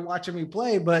they enjoyed watching me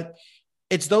play. But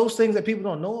it's those things that people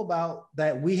don't know about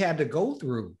that we had to go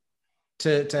through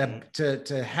to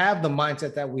have the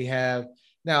mindset that we have.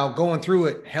 Now, going through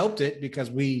it helped it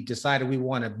because we decided we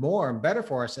wanted more and better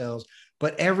for ourselves.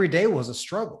 But every day was a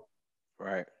struggle.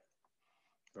 Right.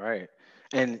 Right.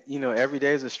 And, you know, every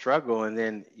day is a struggle. And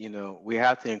then, you know, we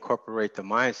have to incorporate the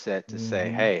mindset to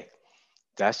say, hey,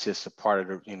 that's just a part of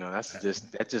the, you know,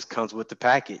 that just comes with the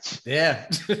package. Yeah.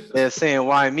 They're saying,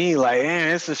 why me? Like,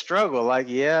 man, it's a struggle. Like,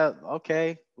 yeah,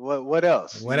 okay. What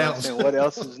else? What else? What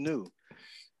else is new?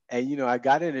 And, you know, I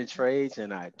got into trades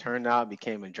and I turned out,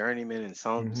 became a journeyman. And as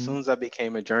soon as I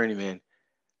became a journeyman,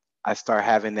 I started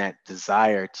having that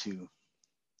desire to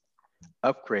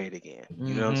upgrade again.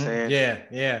 You know what I'm saying?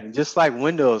 Yeah. And just like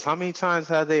Windows, how many times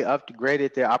have they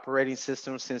upgraded their operating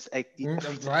system since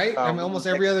right? I mean, almost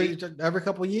every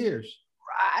couple of years.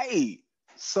 Right.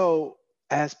 So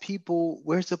as people,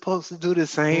 we're supposed to do the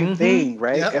same thing,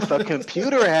 right? Yep. If a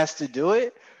computer has to do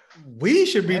it, we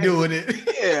should be doing it.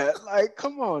 Yeah, like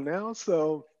come on now.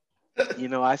 So, you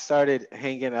know, I started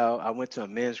hanging out. I went to a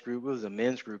men's group. It was a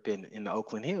men's group in the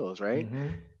Oakland Hills, right?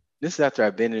 This is after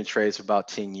I've been in trades for about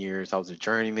 10 years. I was a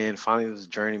journeyman. Finally, was a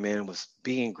journeyman, was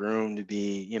being groomed to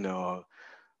be, you know,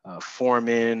 a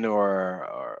foreman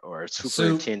or a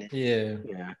superintendent.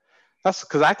 Yeah. That's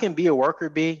because I can be a worker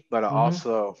bee, but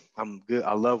I'm good.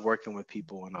 I love working with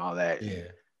people and all that. Yeah.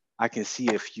 I can see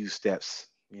a few steps.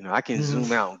 You know, I can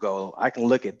zoom out and go, I can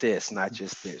look at this, not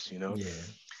just this, you know? Yeah.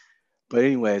 But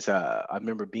anyways, I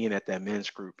remember being at that men's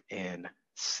group and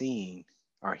seeing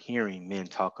or hearing men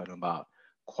talking about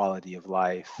quality of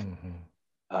life,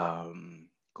 going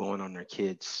on their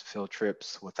kids' field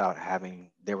trips without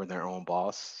they were their own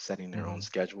boss, setting their own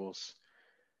schedules.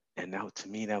 And that, to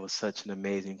me, that was such an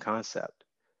amazing concept.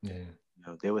 Yeah. You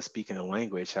know, they were speaking a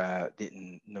language I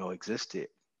didn't know existed,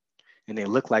 and they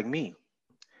looked like me,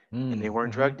 and they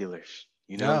weren't Mm-hmm. drug dealers.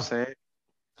 You know what I'm Oh. saying?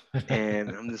 And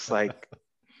I'm just like,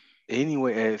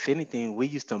 anyway, if anything, we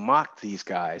used to mock these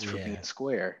guys for being Yeah.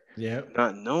 square, Yep.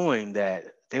 not knowing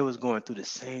that they was going through the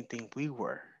same thing we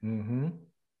were, Mm-hmm.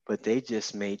 but they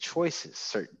just made choices,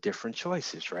 certain different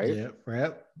choices, right? Yep.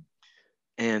 Yep.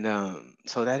 And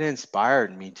so that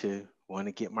inspired me to want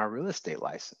to get my real estate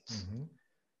license. Mm-hmm.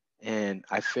 And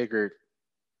I figured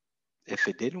if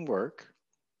it didn't work,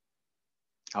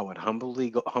 I would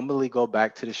humbly go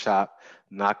back to the shop,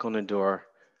 knock on the door,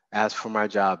 ask for my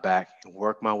job back, and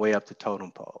work my way up the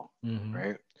totem pole. Mm-hmm.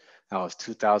 Right? That was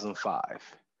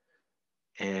 2005,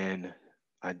 and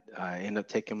I ended up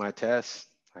taking my test.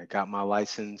 I got my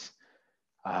license.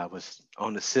 I was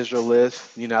on the scissor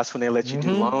list. You know, that's when they let you do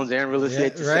Mm-hmm. loans and real estate Yeah.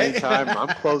 at the same Right. time. I'm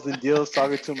closing deals,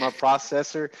 talking to my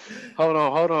processor. Hold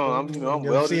on. I'm Go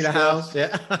welding see the stuff. house.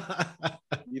 Yeah.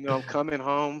 You know, I'm coming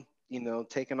home,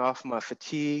 taking off my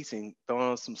fatigues and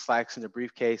throwing some slacks in the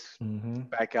briefcase, Mm-hmm.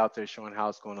 back out there showing how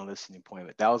it's going on a listing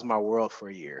appointment. That was my world for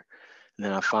a year. And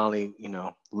then I finally,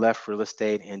 left real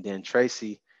estate. And then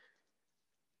Tracy,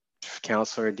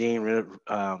 counselor dean in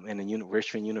the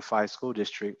Richmond Unified School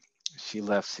District, she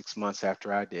left 6 months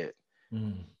after I did.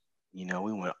 Mm.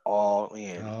 We went all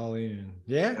in. All in.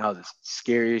 Yeah. That was the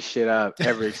scariest shit I've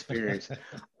ever experienced.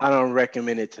 I don't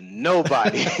recommend it to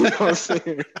nobody. You know what I'm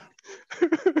saying?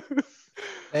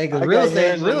 Hey, because I got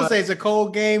hairs on real my. estate's a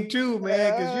cold game too,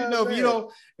 man. Because if you Man.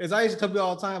 don't, as I used to tell people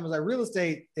all the time, is like real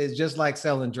estate is just like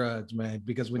selling drugs, man.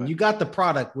 Because when But, you got the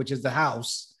product, which is the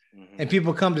house, hmm and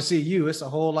people come to see you, it's a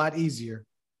whole lot easier.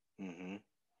 hmm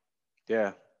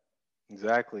Yeah,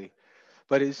 exactly.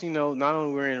 But it's, not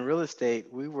only we're in real estate,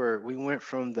 we went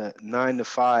from the 9 to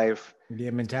 5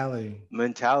 Yeah, mentality.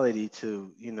 mentality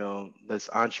to, this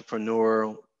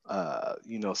entrepreneurial,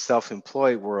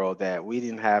 self-employed world that we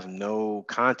didn't have no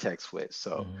context with.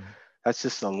 So Mhm. that's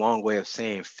just a long way of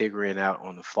saying figuring out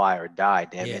on the fly or die,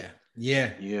 damn it.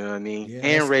 Yeah, yeah, You know what I mean? yeah.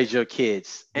 And That's raise your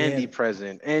kids and yeah. be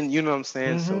present. And you know what I'm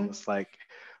saying? So Mm-hmm. it's like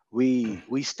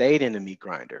we stayed in the meat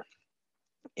grinder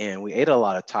and we ate a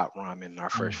lot of top ramen in our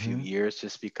first few Mm-hmm. years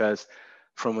just because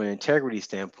from an integrity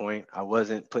standpoint, I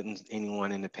wasn't putting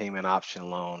anyone in the payment option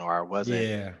loan or I wasn't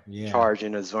Yeah, yeah.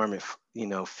 charging exorbitant,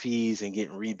 fees and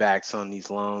getting rebacks on these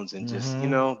loans and just,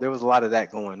 Mm-hmm. there was a lot of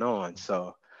that going on.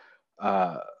 So,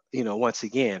 uh, once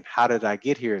again, how did I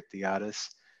get here at Theotis?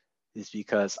 Is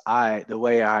because the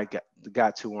way I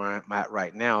got to where I'm at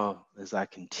right now is I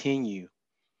continue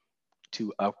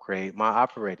to upgrade my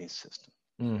operating system.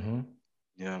 Mm-hmm.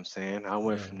 You know what I'm saying? I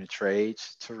went Yeah. from the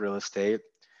trades to real estate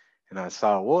and I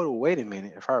saw, whoa, wait a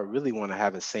minute. If I really want to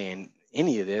have a say in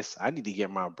any of this, I need to get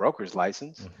my broker's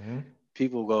license. Mm-hmm.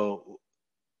 People go,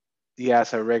 you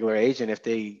ask a regular agent if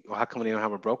well, how come they don't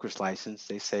have a broker's license?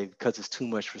 They say, because it's too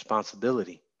much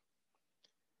responsibility.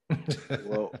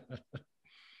 Well,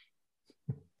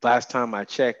 last time I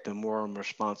checked, the more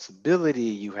responsibility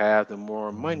you have, the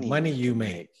more money Money you you can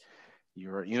make. make.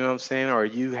 You know what I'm saying? Or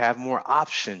you have more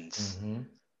options. Mm-hmm.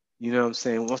 You know what I'm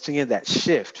saying? Once again, that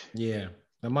shift, Yeah.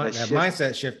 that That shift.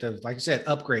 mindset shift of, like you said,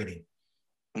 upgrading.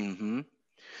 hmm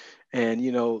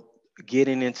And,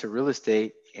 getting into real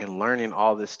estate and learning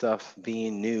all this stuff,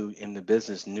 being new in the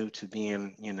business, new to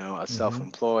being, a Mm-hmm.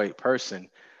 self-employed person,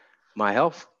 my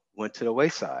health went to the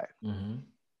wayside,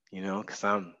 Mm-hmm. because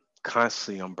I'm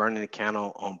burning the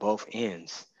candle on both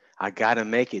ends. I gotta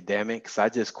make it, damn it, because I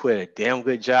just quit a damn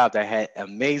good job that had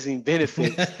amazing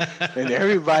benefits. And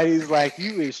everybody's like,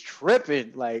 you is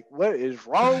tripping. Like, what is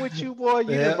wrong with you, boy?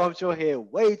 You done Yeah. bumped your head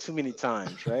way too many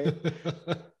times, right?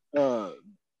 Uh,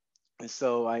 and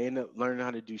so I ended up learning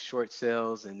how to do short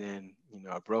sales. And then,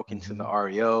 I broke into the Mm-hmm.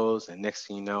 REOs. And next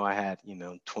thing you know, I had,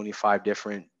 25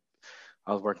 different,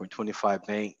 I was working with 25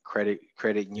 bank credit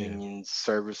Yeah. unions,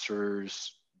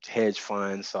 servicers, hedge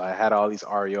funds. So I had all these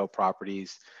REO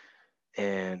properties.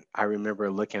 And I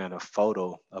remember looking at a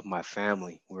photo of my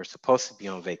family. We were supposed to be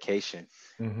on vacation,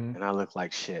 Mm-hmm. and I looked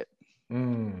like shit.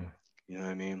 Mm. You know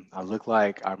what I mean? I looked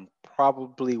like I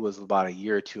probably was about a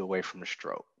year or two away from a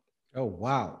stroke. Oh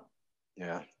wow.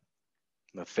 Yeah.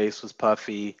 My face was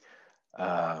puffy.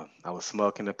 I was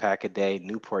smoking a pack a day,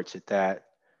 Newports at that.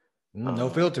 No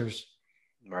Um, filters.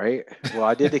 right. Well,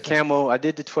 I did the camo, I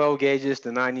did the 12 gauges,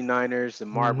 the 99ers, the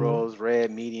Mm-hmm. Marlboros,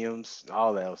 red, mediums,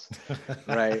 all else.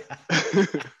 Right.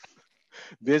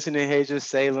 Vincent and Hages,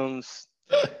 Salem's.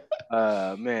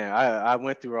 Man, I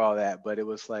went through all that, but it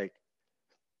was like,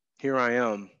 here I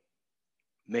am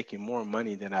making more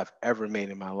money than I've ever made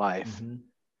in my life, Mm-hmm.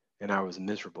 and I was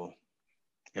miserable.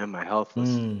 and my health was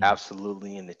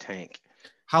absolutely in the tank.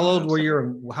 How old were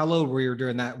you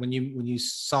during that when you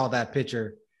saw that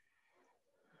picture?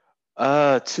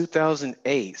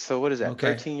 2008. So what is that? Okay.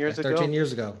 13 years That's ago? 13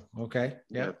 years ago. Okay.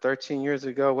 Yeah, 13 years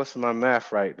ago. What's my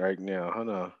math right now? Hold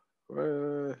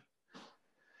on.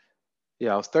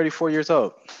 Yeah, I was 34 years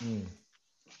old.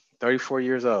 34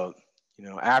 years old.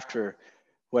 After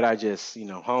what I just,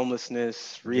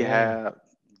 homelessness, rehab,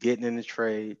 getting in the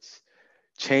trades,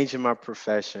 changing my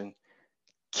profession,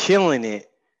 killing it,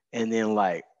 and then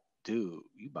like, dude,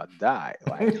 you about to die.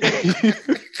 Like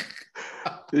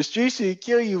the streets should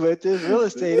kill you, but this real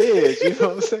estate is, you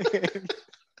know what I'm saying?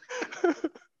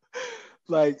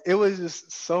 Like it was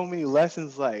just so many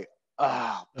lessons like, wait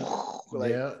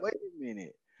a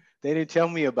minute. They didn't tell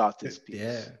me about this piece.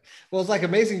 Yeah. Well, it's like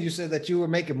amazing you said that you were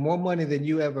making more money than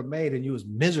you ever made and you was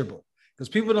miserable. Because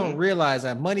people don't realize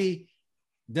that money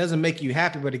doesn't make you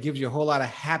happy, but it gives you a whole lot of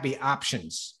happy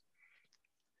options.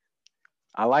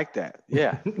 I like that.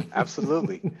 Yeah,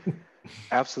 absolutely.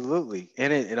 Absolutely.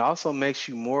 And it also makes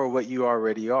you more what you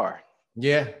already are.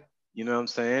 Yeah. You know what I'm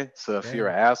saying? So if you're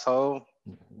an asshole,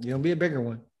 you'll be a bigger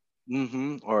one.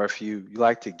 Or if you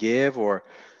like to give, or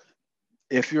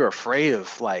if you're afraid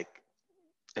of like,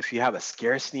 if you have a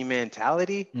scarcity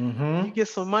mentality, you get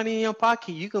some money in your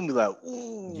pocket, you're going to be like,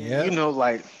 ooh,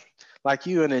 like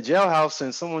you in a jailhouse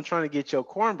and someone trying to get your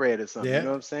cornbread or something. You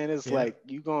know what I'm saying? It's like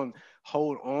you're going to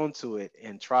hold on to it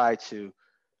and try to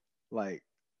like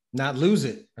not lose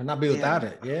it or not be without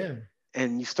it. Yeah.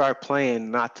 And you start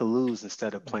playing not to lose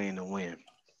instead of playing to win.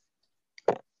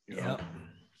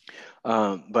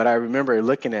 But I remember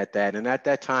looking at that, and at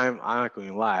that time, I'm not going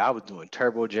to lie, I was doing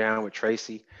Turbo Jam with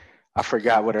Tracy. I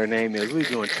forgot what her name is. We were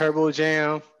doing Turbo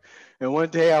Jam, and one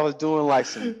day I was doing like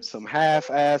some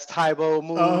half-ass Tybo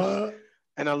moves,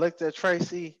 and I looked at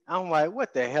Tracy. I'm like,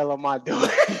 what the hell am I doing?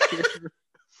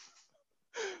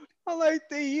 I'm like,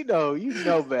 you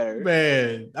know better.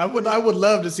 Man, I would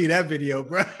love to see that video,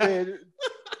 bro. Man,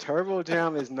 Turbo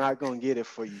Jam is not gonna get it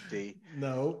for you, D.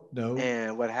 No.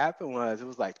 And what happened was, it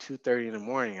was like 2:30 in the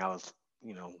morning. I was,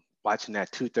 watching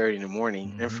that 2:30 in the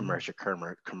morning infomercial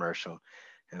commercial,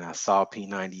 and I saw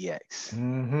P90X.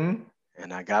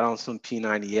 And I got on some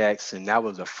P90X, and that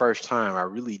was the first time I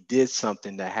really did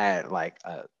something that had like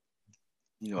a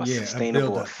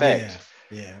sustainable effect.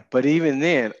 Yeah. But even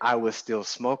then, I was still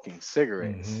smoking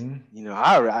cigarettes.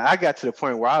 I got to the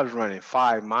point where I was running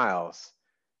 5 miles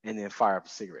and then fire up a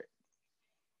cigarette.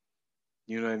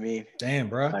 You know what I mean? Damn,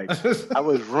 bro. Like I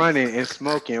was running and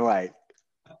smoking, like,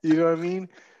 you know what I mean?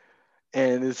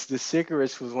 And the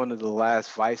cigarettes was one of the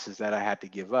last vices that I had to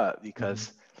give up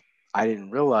because I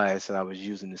didn't realize that I was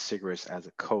using the cigarettes as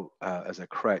a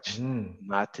crutch,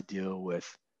 not to deal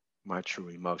with my true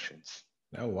emotions.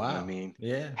 Oh, wow. You know what I mean?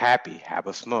 Yeah. Happy, have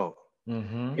a smoke.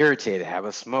 Irritated, have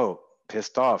a smoke.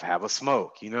 Pissed off, have a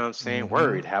smoke. You know what I'm saying?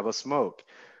 Worried, have a smoke.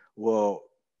 Well,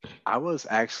 I was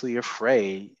actually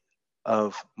afraid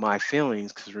of my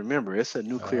feelings because remember, it's a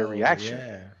nuclear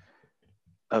reaction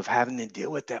of having to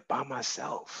deal with that by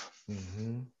myself.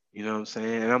 You know what I'm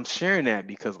saying? And I'm sharing that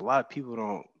because a lot of people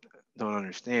don't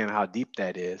understand how deep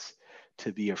that is,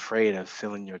 to be afraid of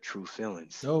feeling your true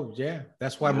feelings. Oh yeah,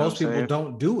 that's why most people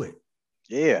don't do it.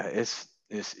 Yeah, it's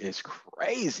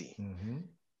crazy.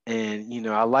 And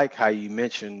I like how you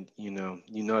mentioned, you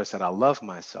notice that I love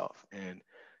myself, and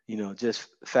just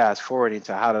fast forwarding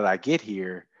to how did I get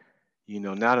here.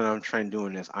 Now that I'm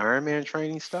doing this Ironman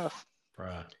training stuff,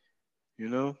 right?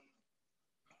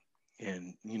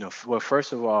 And well,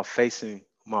 first of all, facing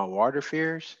my water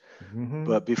fears.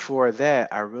 But before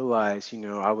that, I realized,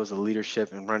 I was a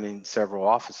leadership and running several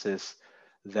offices,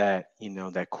 that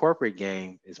that corporate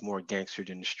game is more gangster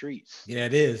than the streets. Yeah,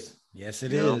 it is. Yes,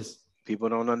 it is. People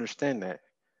don't understand that.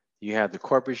 You have the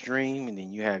corporate dream, and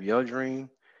then you have your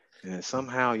dream, and then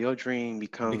somehow your dream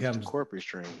becomes the corporate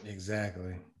dream.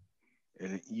 Exactly.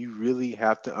 And you really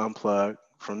have to unplug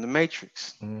from the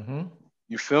matrix.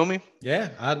 You feel me? Yeah,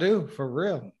 I do, for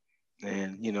real.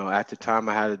 And at the time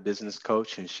I had a business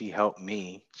coach, and she helped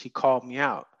me. She called me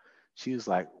out. She was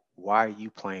like, "Why are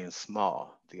you playing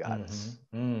small, the goddess?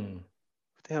 What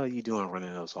the hell are you doing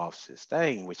running those offices? That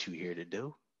ain't what you here to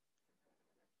do."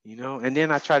 And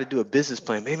then I tried to do a business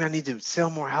plan. Maybe I need to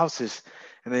sell more houses.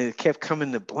 And then it kept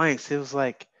coming to blanks. It was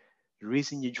like, the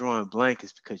reason you're drawing blank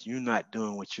is because you're not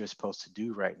doing what you're supposed to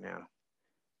do right now.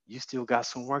 You still got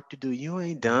some work to do. You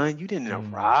ain't done. You didn't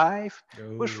arrive.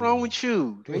 What's wrong with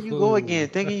you? There you go again,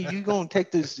 thinking you're going to take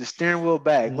the steering wheel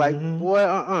back. Like, boy,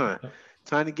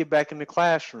 time to get back in the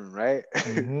classroom, right?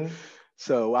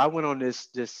 So I went on this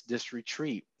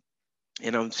retreat.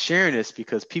 And I'm sharing this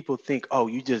because people think, oh,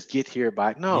 you just get here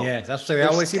by no. Yeah, that's what they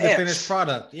always see the finished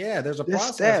product. Yeah, there's a There's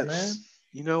process, steps. man.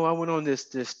 You know, I went on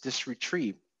this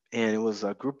retreat, and it was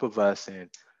a group of us, and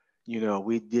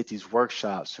we did these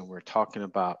workshops, and we're talking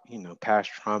about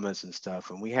past traumas and stuff,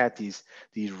 and we had these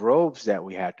robes that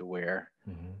we had to wear,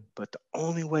 but the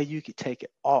only way you could take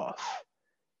it off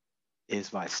is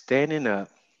by standing up,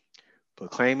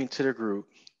 proclaiming to the group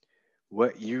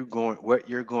what you're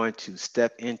going to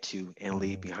step into and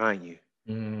leave behind you.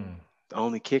 The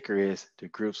only kicker is the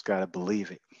group's got to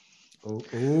believe it.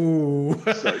 Ooh.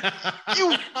 So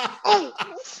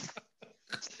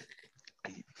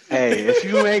hey, if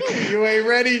you ain't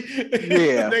ready,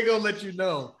 yeah, they gonna let you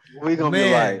know. We're gonna be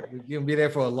like, you're gonna be there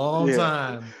for a long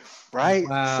time, right?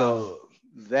 Wow. So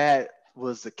that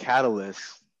was the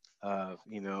catalyst.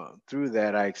 Through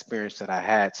that, I experienced that I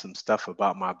had some stuff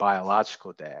about my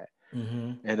biological dad,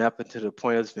 and up until the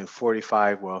point it's been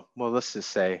 45. Well, let's just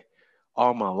say,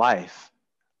 all my life,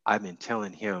 I've been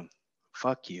telling him,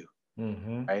 "Fuck you,"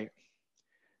 right?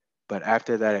 But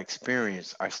after that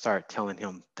experience, I started telling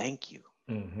him, "Thank you."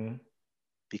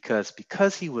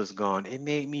 Because he was gone, it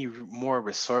made me more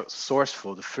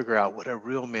resourceful to figure out what a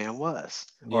real man was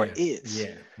or is.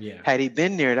 Had he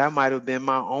been there, that might have been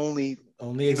my only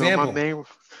example. My main.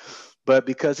 But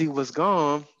because he was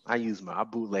gone, I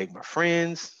bootleg my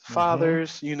friends'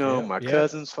 fathers, my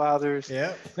cousins' fathers.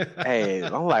 Hey,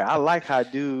 I'm like, I like how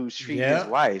dudes treat his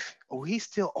wife. Oh, he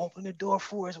still opened the door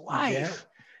for his wife.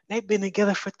 They've been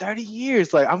together for 30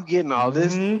 years. Like, I'm getting all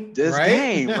this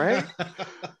game, right?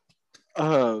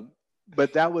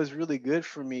 But that was really good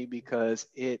for me because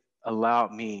it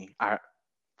allowed me,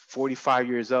 45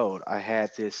 years old, I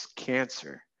had this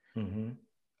cancer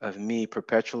of me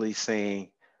perpetually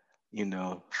saying,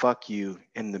 fuck you,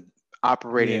 in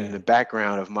the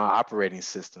background of my operating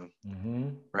system,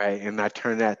 right? And I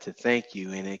turned that to thank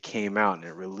you, and it came out and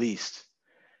it released.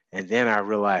 And then I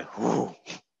realized, whoa,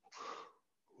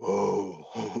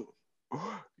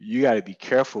 you got to be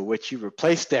careful what you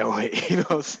replace that with. You know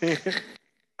what I'm saying?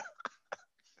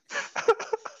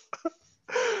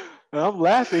 I'm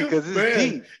laughing because it's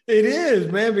deep. It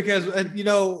is, man, because,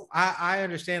 I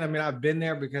understand. I mean, I've been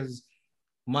there because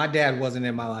my dad wasn't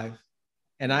in my life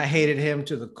and I hated him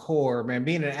to the core, man.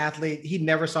 Being an athlete, he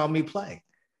never saw me play.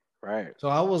 Right. So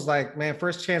I was like, man,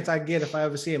 first chance I get, if I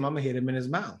ever see him, I'm going to hit him in his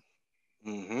mouth.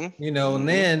 And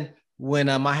then when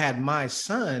I had my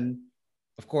son,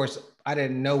 of course, I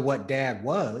didn't know what dad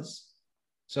was.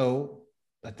 So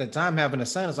at the time, having a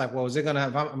son, it's like, well,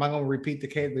 am I going to repeat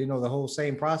the whole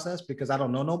same process because I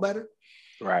don't know no better?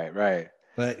 Right.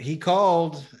 But he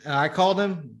called, I called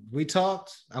him, we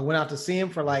talked. I went out to see him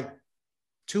for like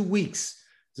 2 weeks.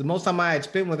 It's the most time I had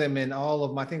spent with him in all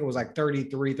of my, I think it was like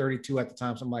 33, 32 at the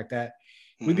time, something like that.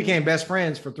 We became best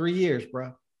friends for 3 years,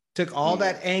 bro. Took all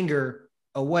that anger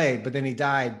away, but then he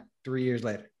died 3 years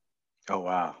later. Oh,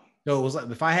 wow. So it was like,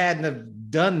 if I hadn't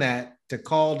have done that, to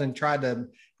called and tried to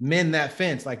mend that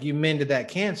fence, like you mended that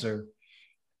cancer,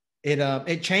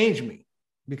 it changed me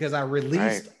because I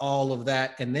released all of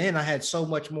that. And then I had so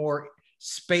much more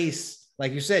space.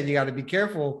 Like you said, you got to be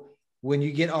careful when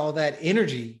you get all that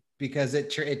energy because it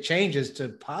changes to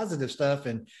positive stuff.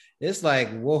 And it's like,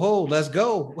 whoa, let's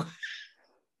go.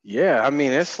 Yeah. I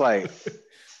mean, it's like,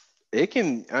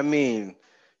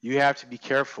 you have to be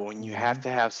careful and you have to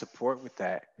have support with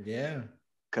that. Yeah.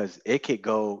 Because it could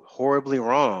go horribly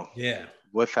wrong. Yeah.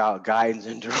 Without guidance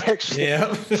and direction.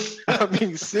 Yeah. I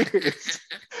mean, serious.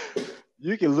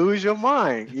 You can lose your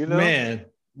mind,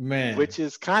 Man. Which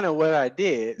is kind of what I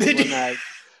did when I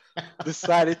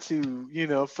decided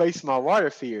to, face my water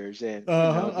fears. And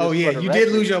you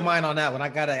did lose your mind on that one. I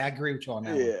agree with you on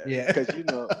that one. Yeah. Because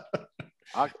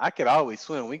I could always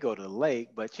swim. We go to the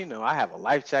lake, but I have a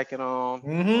life jacket on,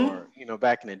 or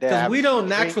back in the day. Because we don't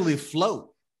naturally float.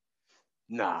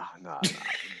 Nah,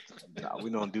 we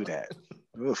don't do that.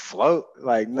 We'll float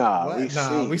like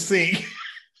we sink.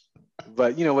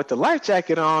 But with the life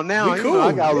jacket on now,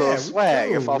 I got a little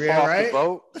swag. If I fall off the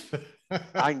boat,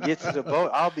 I can get to the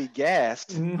boat. I'll be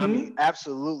gassed. I mean,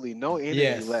 absolutely no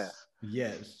energy left.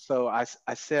 Yes. So I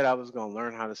said I was gonna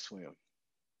learn how to swim.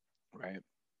 Right.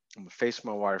 I'm gonna face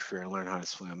my water fear and learn how to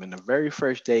swim. And the very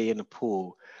first day in the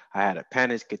pool, I had a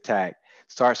panic attack.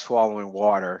 Start swallowing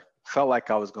water. Felt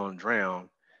like I was gonna drown.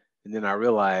 And then I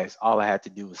realized all I had to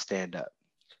do was stand up.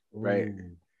 Right.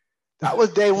 Ooh. That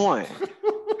was day one.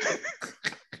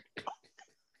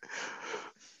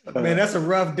 Man, that's a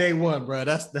rough day one, bro.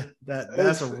 That's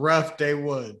a rough day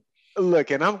one.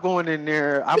 Look, and I'm going in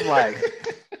there. I'm like,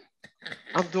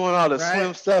 I'm doing all the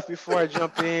swim stuff before I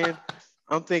jump in.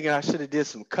 I'm thinking I should have did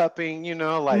some cupping,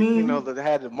 that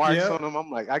had the marks Yep. on them.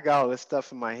 I'm like, I got all this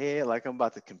stuff in my head, like I'm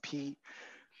about to compete.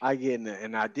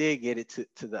 And I did get it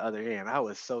to the other end. I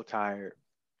was so tired,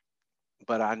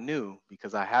 but I knew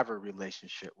because I have a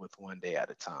relationship with one day at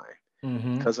a time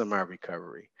Mm-hmm. because of my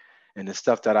recovery. And the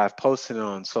stuff that I've posted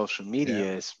on social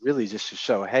media is really just to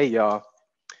show, hey, y'all,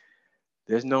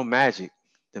 there's no magic.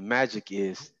 The magic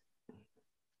is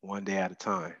one day at a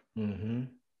time. Mm-hmm.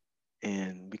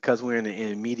 And because we're in an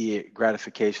immediate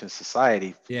gratification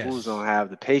society, fools Yes. don't have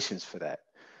the patience for that,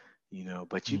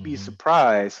 but you'd be Mm-hmm.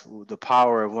 surprised with the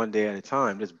power of one day at a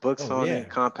time. There's books Oh, on yeah. it,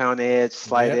 compound edge,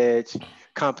 slight Yep. edge,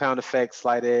 compound effect,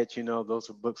 slight edge, those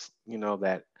are books,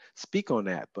 that speak on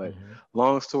that. But Mm-hmm.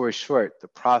 long story short, the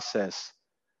process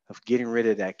of getting rid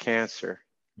of that cancer,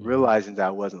 Mm-hmm. realizing that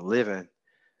I wasn't living,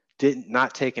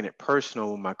 not taking it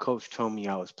personal when my coach told me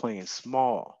I was playing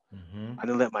small. Mm-hmm. I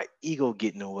didn't let my ego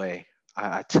get in the way.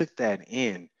 I took that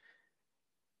in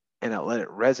and I let it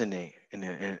resonate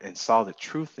and saw the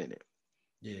truth in it.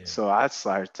 Yeah. So I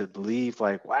started to believe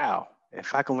like, wow,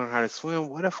 if I can learn how to swim,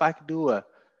 what if I can do a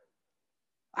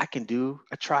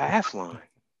triathlon?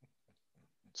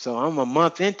 So I'm a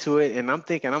month into it and I'm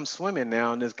thinking I'm swimming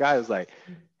now. And this guy is like,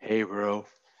 hey bro,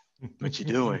 what you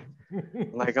doing?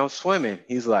 I'm like, I'm swimming.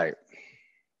 He's like,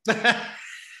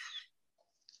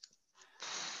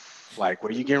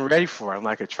 what are you getting ready for? I'm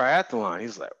like, a triathlon.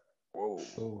 He's like, whoa,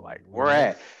 Oh, like where yeah.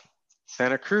 at?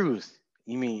 Santa Cruz.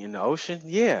 You mean in the ocean?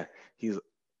 Yeah. He's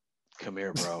come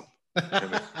here, bro. Come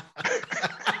here.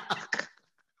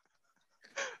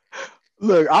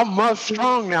 Look, I'm month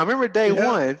strong now. Remember day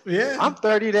one? Yeah. I'm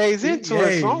 30 days into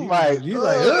it, so I'm like, you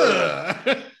like, ugh.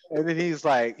 ugh. And then he's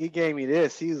like, he gave me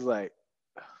this. He's like,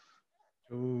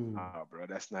 Ooh. oh, bro,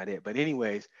 that's not it. But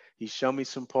anyways, he showed me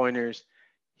some pointers.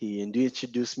 He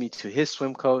introduced me to his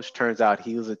swim coach. Turns out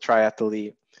he was a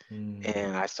triathlete,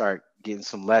 and I started getting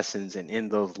some lessons. And in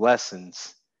those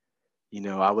lessons,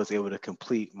 I was able to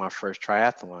complete my first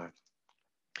triathlon.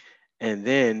 And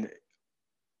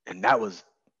that was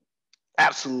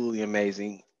absolutely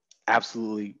amazing,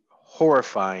 absolutely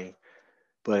horrifying,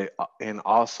 but and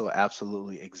also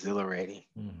absolutely exhilarating.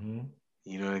 Mm-hmm.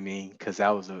 You know what I mean? Because that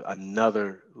was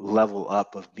another level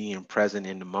up of being present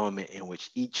in the moment in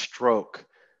which each stroke,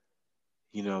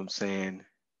 you know what I'm saying,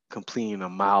 completing a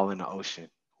mile in the ocean,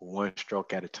 one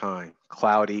stroke at a time,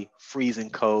 cloudy,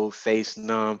 freezing cold, face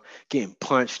numb, getting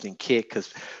punched and kicked.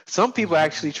 Because some people are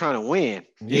actually trying to win.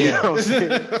 You know what I'm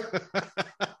saying?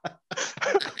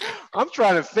 I'm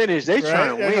trying to finish. They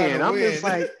trying to win. I'm just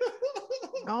like,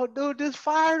 no, dude, just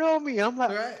fired on me. I'm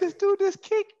like, this dude just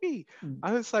kicked me.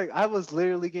 I was like, I was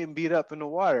literally getting beat up in the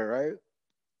water, right?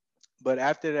 But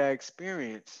after that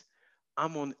experience,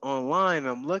 I'm online,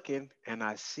 I'm looking, and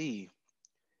I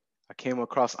came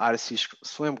across Odyssey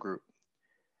Swim Group,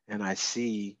 and I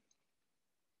see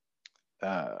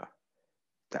the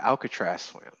Alcatraz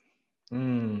swim.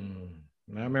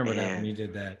 I remember that when you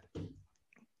did that.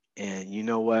 And you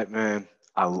know what, man?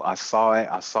 I saw it.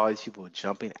 I saw these people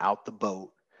jumping out the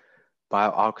boat by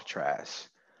Alcatraz.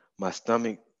 My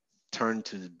stomach turned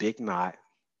to this big knot.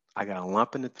 I got a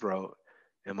lump in the throat,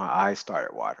 and my eyes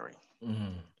started watering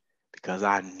because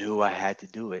I knew I had to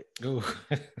do it.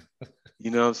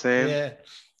 You know what I'm saying?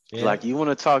 Yeah. Like, you want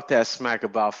to talk that smack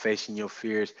about facing your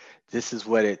fears. This is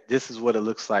what it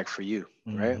looks like for you,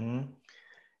 right?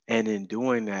 And in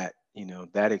doing that,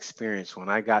 that experience, when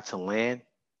I got to land,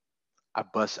 I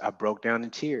broke down in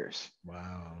tears.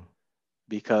 Wow.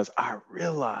 Because I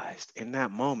realized in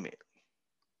that moment,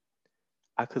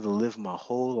 I could have lived my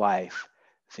whole life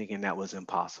thinking that was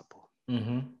impossible.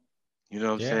 You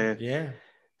know what I'm saying? Yeah.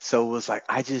 So it was like,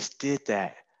 I just did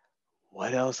that.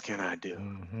 What else can I do?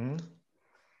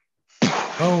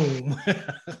 Boom.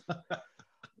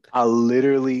 I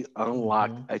literally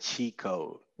unlocked a cheat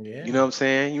code. Yeah. You know what I'm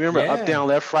saying? You remember up, down,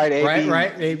 left, right, AB?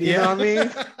 Right, AB. You know what I mean?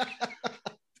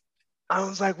 I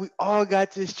was like, we all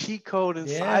got this cheat code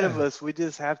inside of us. We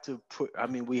just have to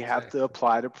we have to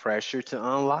apply the pressure to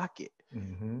unlock it.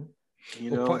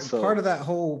 You know, part of that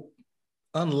whole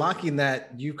unlocking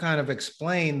that, you kind of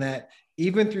explain that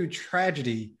even through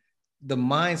tragedy, the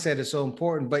mindset is so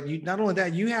important. But you, not only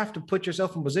that, you have to put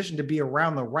yourself in position to be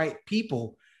around the right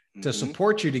people to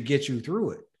support you to get you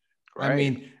through it. Right. I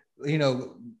mean,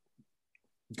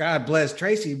 God bless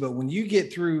Tracy, but when you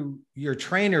get through your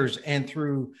trainers and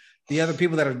through the other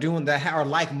people that are doing that are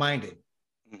like-minded,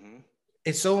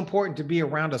 it's so important to be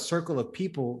around a circle of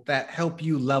people that help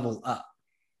you level up.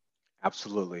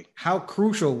 Absolutely. How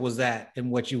crucial was that in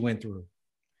what you went through?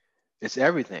 It's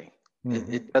everything.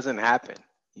 It doesn't happen.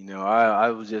 I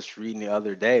was just reading the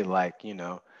other day, like,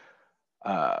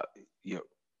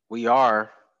 we are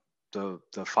the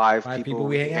five people people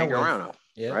we we hang out hang with. around,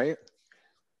 Yeah. right?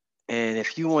 And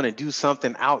if you want to do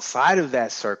something outside of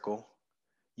that circle,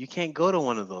 you can't go to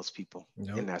one of those people in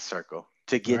Nope. that circle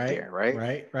to get Right. there,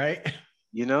 right? Right.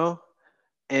 You know?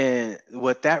 And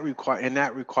what that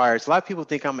requires, a lot of people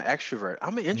think I'm an extrovert.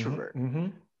 I'm an introvert. Mm-hmm.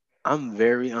 I'm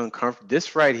very uncomfortable.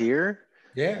 This right here,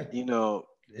 Yeah. you know,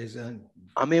 Is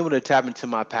I'm able to tap into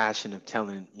my passion of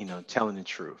telling the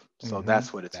truth. So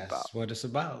that's what it's about. That's what it's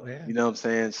about. Yeah. You know what I'm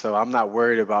saying? So I'm not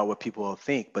worried about what people will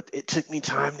think, but it took me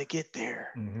time to get there.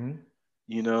 Mm-hmm.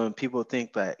 And people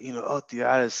think that, oh,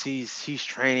 Theodotus, he's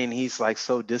training, he's like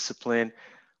so disciplined.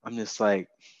 I'm just like,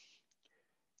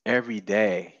 every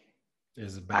day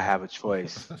Is a I have battle. a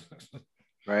choice,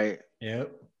 right?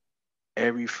 Yep.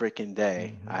 Every freaking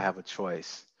day I Mm-hmm. have a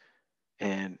choice.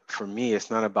 And for me,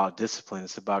 it's not about discipline,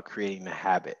 it's about creating a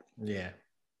habit. Yeah.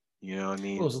 You know what I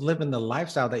People mean? is living the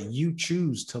lifestyle that you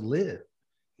choose to live.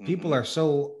 People Hmm. are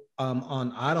so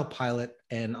on autopilot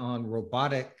and on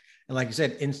robotic and, like you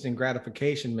said, instant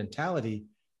gratification mentality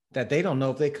that they don't know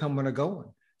if they coming or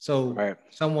going. So Right.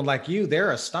 someone like you,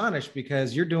 they're astonished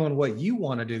because you're doing what you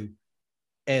want to do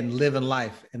and living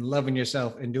life and loving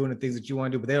yourself and doing the things that you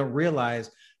want to do, but they don't realize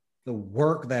the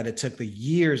work that it took, the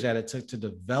years that it took to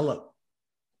develop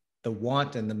the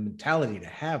want and the mentality to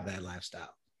have that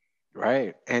lifestyle.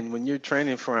 Right. And when you're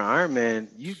training for an Ironman,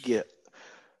 you get,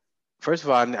 first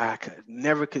of all,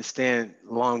 never could stand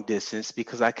long distance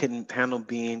because I couldn't handle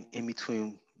being in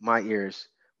between my ears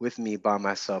with me by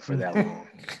myself for that long.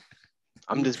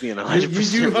 I'm just being you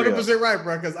 100% real. 100% right,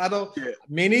 bro. Because I don't, Yeah.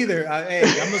 me neither. Hey,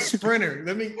 I'm a sprinter.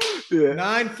 Let me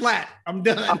 9 flat. I'm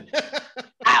done.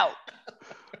 Out.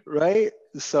 Right.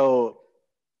 So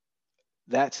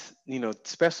that's,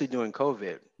 especially during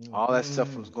COVID, all that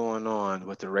stuff was going on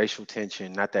with the racial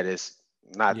tension. Not that it's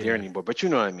not there anymore, but you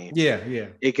know what I mean? Yeah.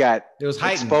 It got It was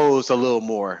heightened. exposed a little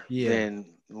more Yeah. than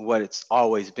what it's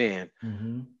always been.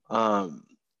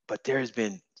 But there's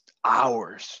been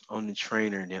hours on the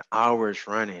trainer and then hours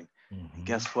running. And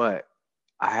guess what?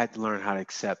 I had to learn how to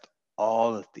accept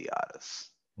all of the others,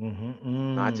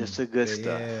 not just the good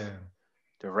stuff,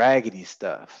 the raggedy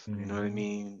stuff. You know what I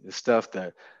mean? The stuff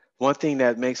that, one thing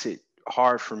that makes it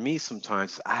hard for me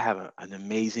sometimes is I have an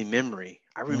amazing memory.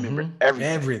 I remember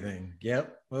everything. Everything.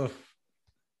 Yep. Oof.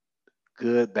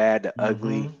 Good, bad, the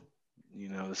ugly.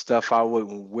 The stuff I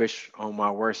wouldn't wish on my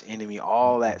worst enemy,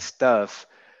 all that stuff,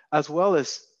 as well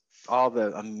as all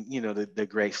the, the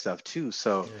great stuff too.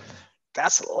 So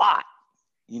that's a lot.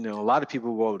 A lot of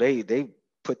people, well, they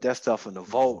put that stuff in the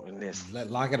vault and just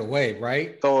lock it away,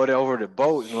 right? Throw it over the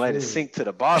boat and let it sink to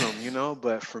the bottom,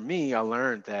 But for me, I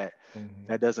learned that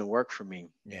that doesn't work for me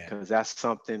because that's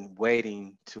something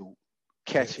waiting to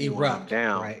catch me when I'm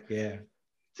down, right? Yeah,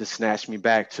 to snatch me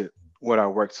back to what I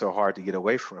worked so hard to get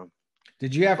away from.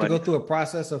 Did you have to go through a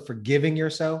process of forgiving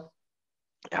yourself?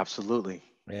 Absolutely.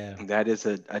 Yeah. That is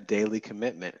a daily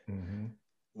commitment.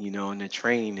 And the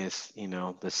training is,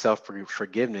 the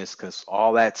self-forgiveness, because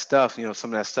all that stuff,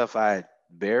 some of that stuff I had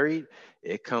buried,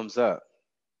 it comes up.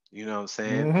 You know what I'm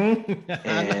saying?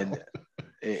 And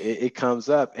it comes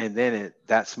up, and then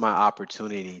that's my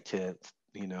opportunity to,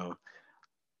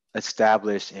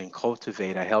 establish and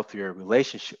cultivate a healthier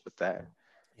relationship with that.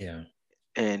 Yeah.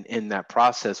 And in that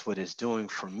process, what it's doing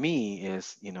for me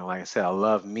is, like I said, I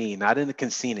love me, not in a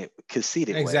conceited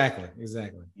way. Exactly.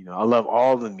 I love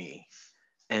all of me.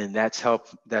 And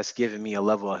that's given me a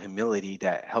level of humility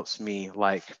that helps me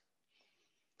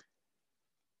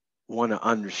want to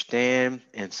understand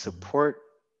and support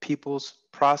people's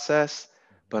process,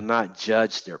 but not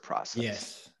judge their process.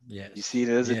 Yes. You see,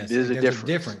 there's a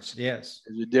difference. Yes.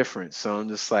 There's a difference. So I'm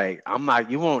just like,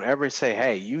 you won't ever say,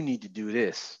 hey, you need to do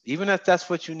this. Even if that's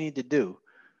what you need to do,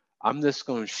 I'm just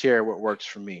going to share what works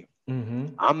for me.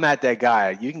 I'm not that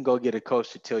guy. You can go get a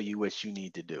coach to tell you what you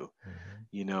need to do,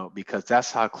 because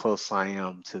that's how close I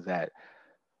am to that,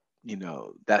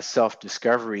 that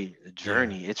self-discovery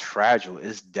journey. It's fragile,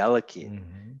 it's delicate.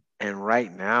 And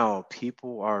right now,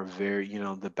 people are very,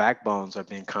 the backbones are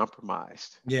being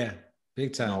compromised. Yeah,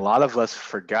 big time. A lot of us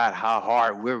forgot how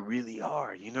hard we really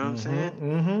are. You know what I'm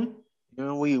saying?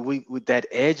 We that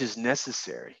edge is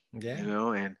necessary. Yeah.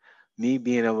 And me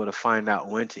being able to find out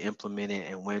when to implement it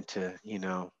and when to,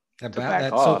 that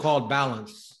so-called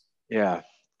balance. Yeah.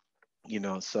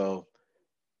 So,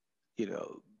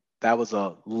 that was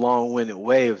a long-winded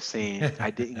way of saying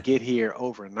I didn't get here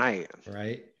overnight.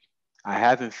 Right. I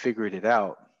haven't figured it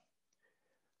out,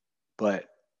 but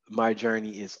my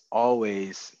journey is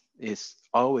always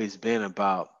been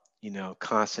about,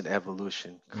 constant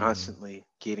evolution, constantly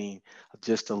getting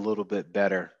just a little bit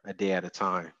better a day at a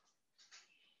time.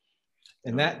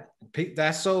 And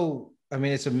that's so, I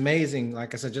mean, it's amazing.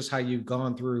 Like I said, just how you've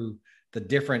gone through the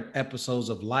different episodes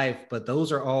of life, but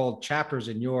those are all chapters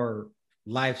in your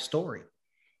life story.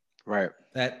 Right.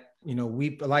 That, you know,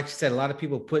 we, like you said, a lot of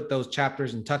people put those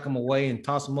chapters and tuck them away and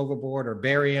toss them overboard or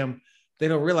bury them. They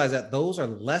don't realize that those are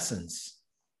lessons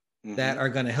that are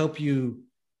going to help you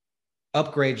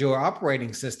upgrade your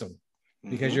operating system,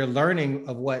 because you're learning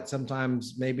of what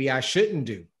sometimes maybe I shouldn't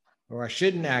do, or I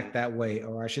shouldn't act that way,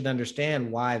 or I should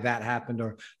understand why that happened.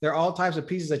 Or there are all types of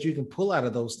pieces that you can pull out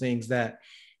of those things that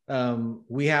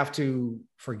we have to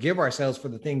forgive ourselves for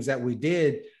the things that we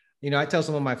did. You know, I tell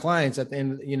some of my clients at the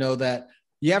end, you know, that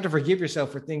you have to forgive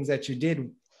yourself for things that you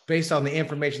did based on the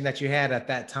information that you had at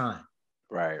that time.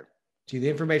 Right. See, the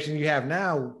information you have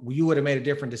now, you would have made a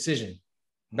different decision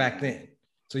back then.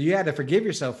 So you had to forgive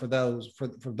yourself for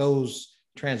those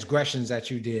transgressions that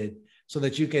you did, so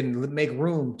that you can make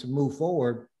room to move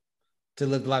forward to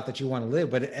live the life that you want to live.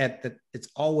 But it's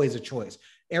always a choice.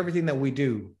 Everything that we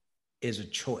do is a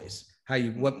choice.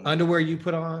 What underwear you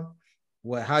put on,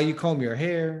 how you comb your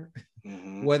hair,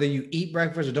 whether you eat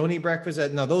breakfast or don't eat breakfast.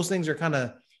 No, those things are kind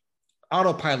of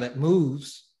autopilot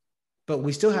moves, but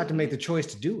we still have to make the choice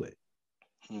to do it.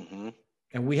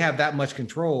 And we have that much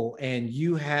control, and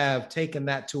you have taken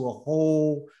that to a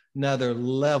whole nother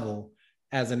level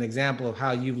as an example of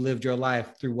how you've lived your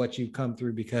life through what you've come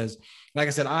through. Because like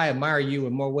I said, I admire you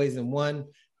in more ways than one,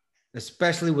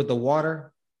 especially with the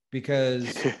water, because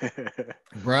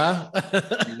bruh,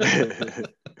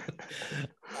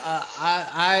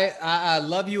 I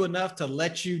love you enough to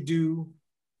let you do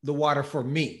the water for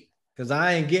me, because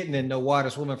I ain't getting in no water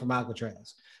swimming from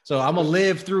Alcatraz. So I'm gonna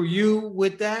live through you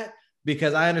with that,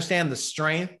 because I understand the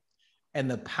strength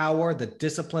and the power, the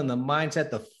discipline, the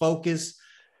mindset, the focus,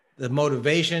 the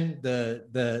motivation,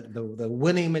 the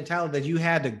winning mentality that you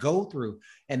had to go through.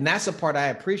 And that's the part I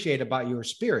appreciate about your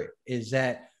spirit, is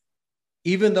that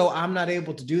even though I'm not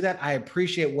able to do that, I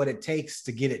appreciate what it takes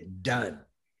to get it done.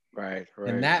 Right.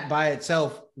 And that by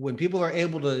itself, when people are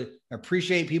able to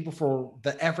appreciate people for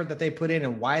the effort that they put in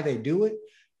and why they do it,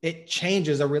 it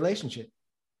changes a relationship.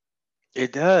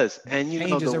 It does. And you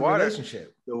know, the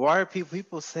water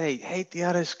people say, hey,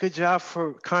 Theodis, good job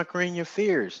for conquering your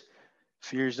fears.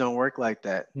 Fears don't work like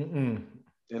that.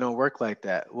 They don't work like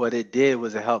that. What it did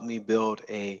was it helped me build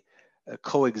a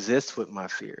coexist with my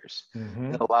fears.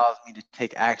 It allows me to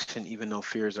take action even though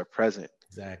fears are present.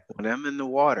 Exactly. When I'm in the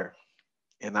water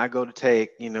and I go to take,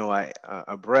 you know,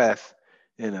 a breath,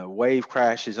 and a wave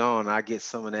crashes on, I get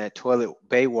some of that toilet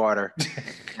bay water.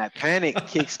 That panic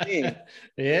kicks in.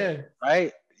 Yeah.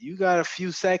 Right? You got a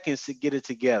few seconds to get it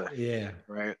together. Yeah.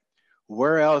 Right?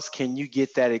 Where else can you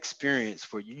get that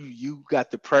experience where you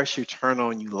got the pressure turn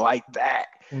on you like that?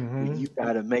 You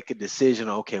got to make a decision.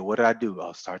 Okay, what do I do?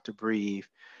 I'll start to breathe.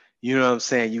 You know what I'm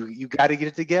saying? You got to get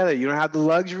it together. You don't have the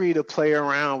luxury to play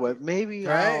around with. Maybe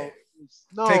right.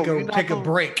 Take a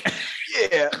break.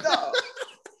 Yeah. No.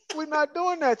 We're not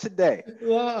doing that today.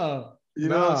 Wow. You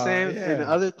know what I'm saying? Yeah. And the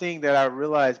other thing that I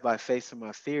realized by facing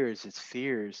my fears is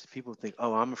people think,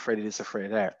 oh, I'm afraid of this, afraid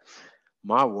of that.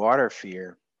 My water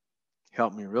fear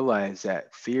helped me realize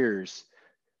that fears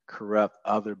corrupt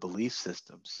other belief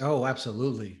systems. Oh,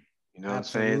 absolutely. You know what I'm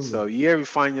saying? So you ever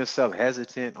find yourself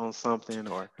hesitant on something,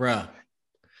 or bruh,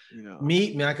 you know,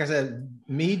 like I said,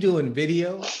 me doing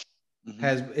video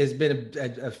has been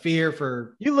a fear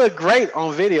for. You look great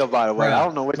on video, by the way. Bruh, I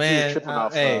don't know what you're tripping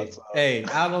off of. Hey,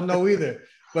 I don't know either.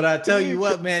 But I tell you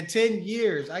what, man, 10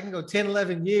 years, I can go 10,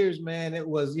 11 years, man. It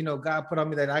was, you know, God put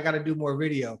on me that I got to do more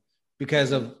video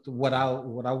because of what I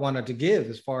wanted to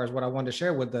give as far as what I wanted to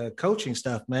share with the coaching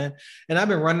stuff, man. And I've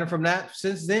been running from that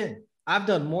since then. I've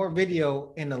done more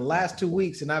video in the last 2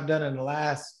 weeks than I've done in the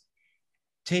last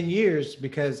 10 years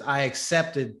because I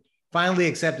finally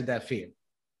accepted that fear.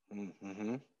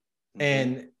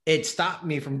 And it stopped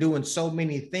me from doing so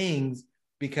many things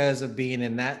because of being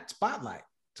in that spotlight.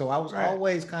 So I was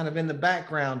always kind of in the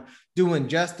background doing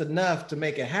just enough to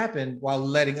make it happen while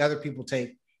letting other people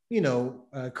take, you know,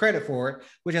 credit for it,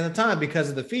 which at the time, because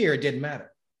of the fear, it didn't matter.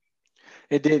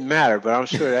 It didn't matter, but I'm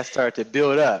sure that started to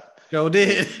build up. Joe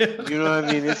did. You know what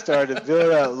I mean? It started to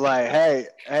build up like, hey,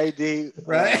 D,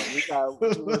 right?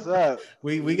 What's up?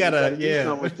 We gotta do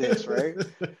something with this, right?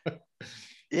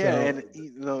 Yeah, so, and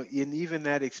you know, in even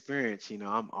that experience, you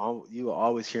know, you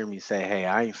always hear me say, "Hey,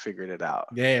 I ain't figured it out."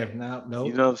 Yeah, no.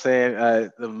 You know what I'm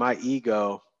saying? My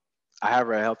ego, I have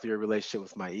a healthier relationship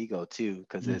with my ego too,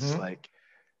 because it's like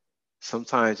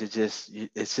sometimes it's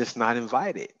just not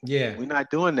invited. Yeah, we're not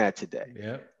doing that today.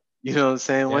 Yeah, you know what I'm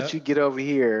saying? Once you get over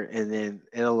here, and then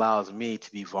it allows me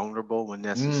to be vulnerable when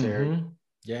necessary.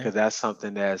 Yeah. Because that's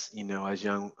something that's, as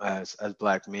young as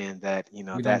Black men that, we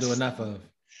don't that's do enough of.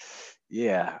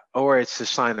 yeah, or it's a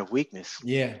sign of weakness.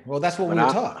 Yeah. Well, that's what But we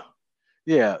were taught.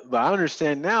 Yeah, but I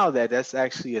understand now that that's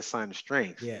actually a sign of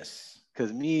strength. Yes.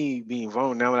 Because me being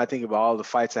vulnerable, now when I think about all the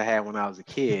fights I had when I was a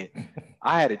kid,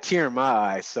 I had a tear in my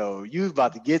eye. So you was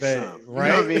about to get some.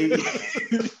 Right. You know what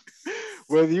I mean?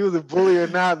 Whether you was a bully or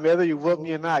not, whether you whooped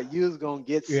me or not, you was going to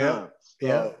get some.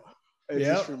 So it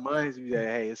just reminds me that,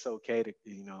 hey, it's okay to,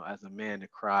 as a man to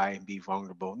cry and be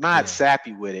vulnerable. Not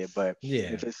sappy with it, but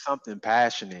if it's something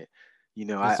passionate,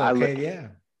 it's I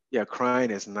look,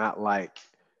 crying is not like,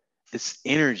 it's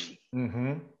energy.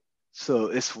 Mm-hmm. So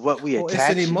it's what we attach. It's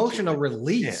an emotional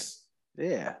release.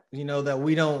 Yeah. That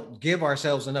we don't give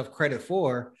ourselves enough credit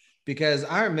for, because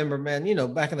I remember, man,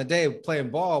 back in the day playing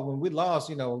ball, when we lost,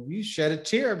 you shed a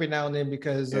tear every now and then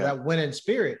because of that winning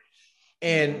spirit.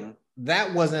 And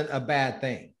that wasn't a bad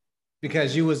thing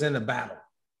because you was in a battle.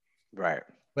 Right.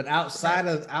 But outside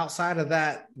of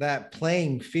that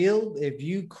playing field, if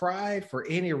you cried for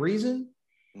any reason,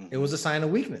 it was a sign of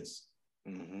weakness.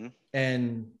 Mm-hmm.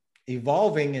 And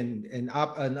evolving and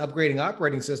upgrading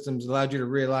operating systems allowed me to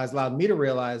realize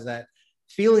that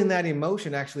feeling that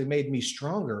emotion actually made me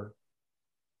stronger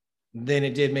than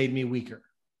it made me weaker.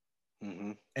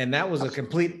 Mm-hmm. And that was a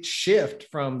complete shift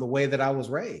from the way that I was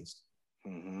raised.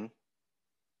 Mm-hmm.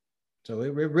 So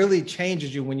it really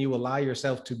changes you when you allow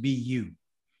yourself to be you.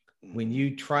 Mm-hmm. When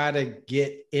you try to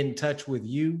get in touch with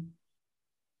you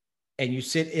and you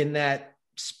sit in that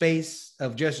space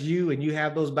of just you and you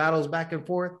have those battles back and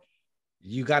forth,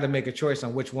 you got to make a choice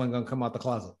on which one gonna come out the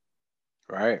closet.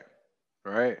 Right.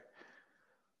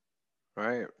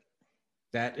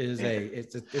 That is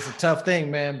it's a tough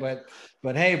thing, man.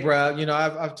 But hey, bro,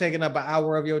 I've taken up an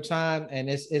hour of your time, and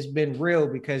it's been real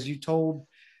because you told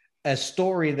a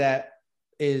story that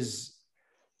is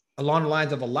along the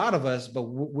lines of a lot of us, but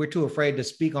we're too afraid to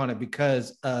speak on it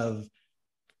because of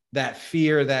that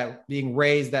fear, that being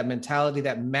raised, that mentality,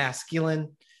 that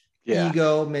masculine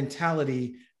ego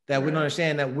mentality that we don't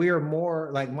understand that we're more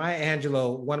like Maya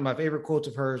Angelou. One of my favorite quotes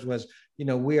of hers was,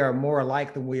 we are more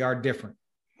alike than we are different.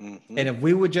 Mm-hmm. And if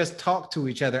we would just talk to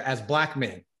each other as Black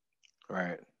men,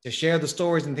 right, to share the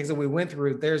stories and things that we went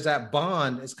through, there's that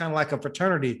bond. It's kind of like a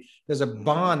fraternity. There's a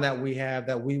bond that we have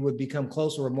that we would become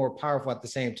closer or more powerful at the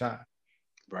same time.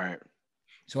 Right.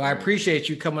 So I appreciate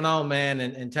you coming on, man,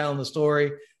 and telling the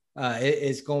story.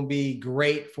 It's going to be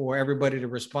great for everybody to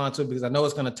respond to, because I know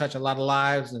it's going to touch a lot of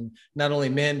lives, and not only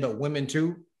men, but women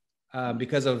too,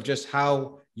 because of just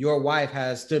how your wife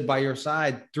has stood by your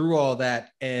side through all that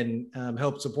and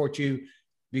helped support you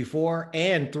before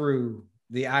and through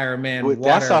the Ironman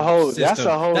water system.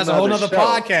 That's a whole nother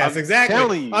podcast.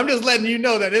 Exactly. I'm just letting you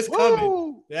know that it's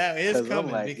coming. Yeah, it's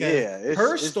coming, because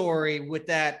her story with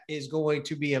that is going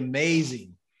to be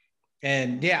amazing.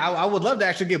 And I would love to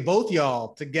actually get both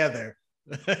y'all together,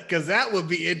 because that would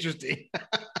be interesting.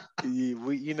 We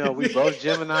both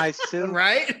Geminis too,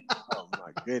 right? Oh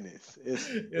my goodness,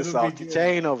 it's off the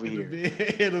chain over here.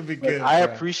 It'll be good. I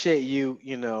appreciate you.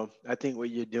 I think what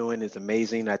you're doing is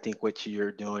amazing. I think what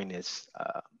you're doing is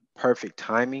perfect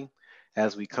timing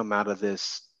as we come out of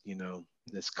this,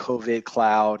 this COVID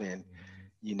cloud, and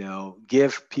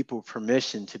give people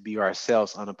permission to be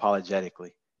ourselves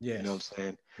unapologetically. Yes. You know what I'm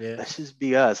saying? Yeah. Let's just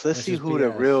be us. Let's see who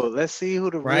the real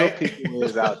people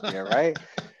is out there, right?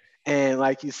 And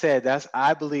like you said,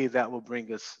 I believe that will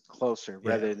bring us closer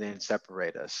rather than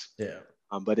separate us. Yeah.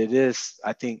 But it is,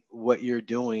 I think what you're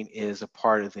doing is a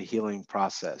part of the healing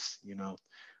process. It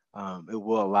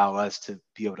will allow us to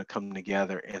be able to come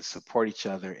together and support each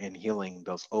other in healing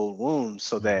those old wounds,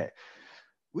 so that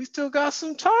we still got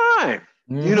some time.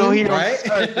 Right?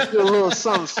 Just do a little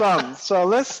something. So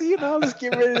let's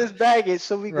get rid of this baggage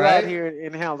so we go out here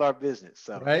and handle our business.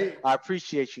 So I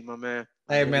appreciate you, my man.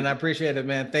 Hey, man, I appreciate it,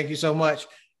 man. Thank you so much.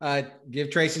 Give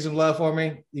Tracy some love for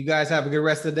me. You guys have a good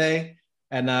rest of the day,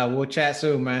 and we'll chat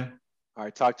soon, man. All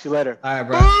right, talk to you later. All right,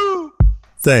 bro. Woo!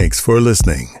 Thanks for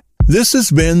listening. This has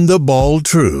been The Bald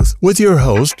Truth with your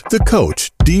host, the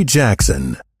Coach, D.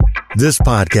 Jackson. This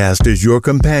podcast is your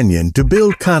companion to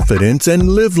build confidence and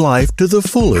live life to the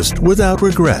fullest without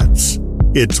regrets.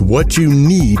 It's what you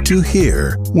need to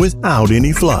hear without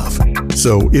any fluff.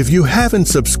 So if you haven't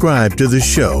subscribed to the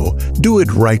show, do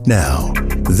it right now.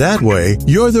 That way,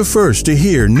 you're the first to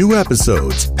hear new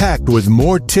episodes packed with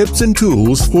more tips and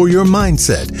tools for your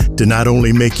mindset to not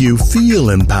only make you feel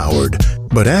empowered,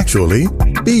 but actually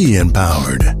be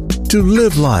empowered to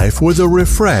live life with a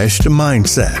refreshed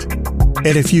mindset.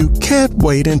 And if you can't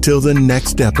wait until the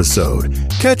next episode,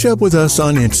 catch up with us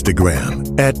on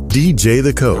Instagram at DJ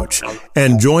the Coach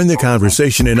and join the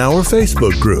conversation in our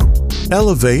Facebook group,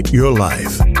 Elevate Your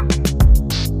Life.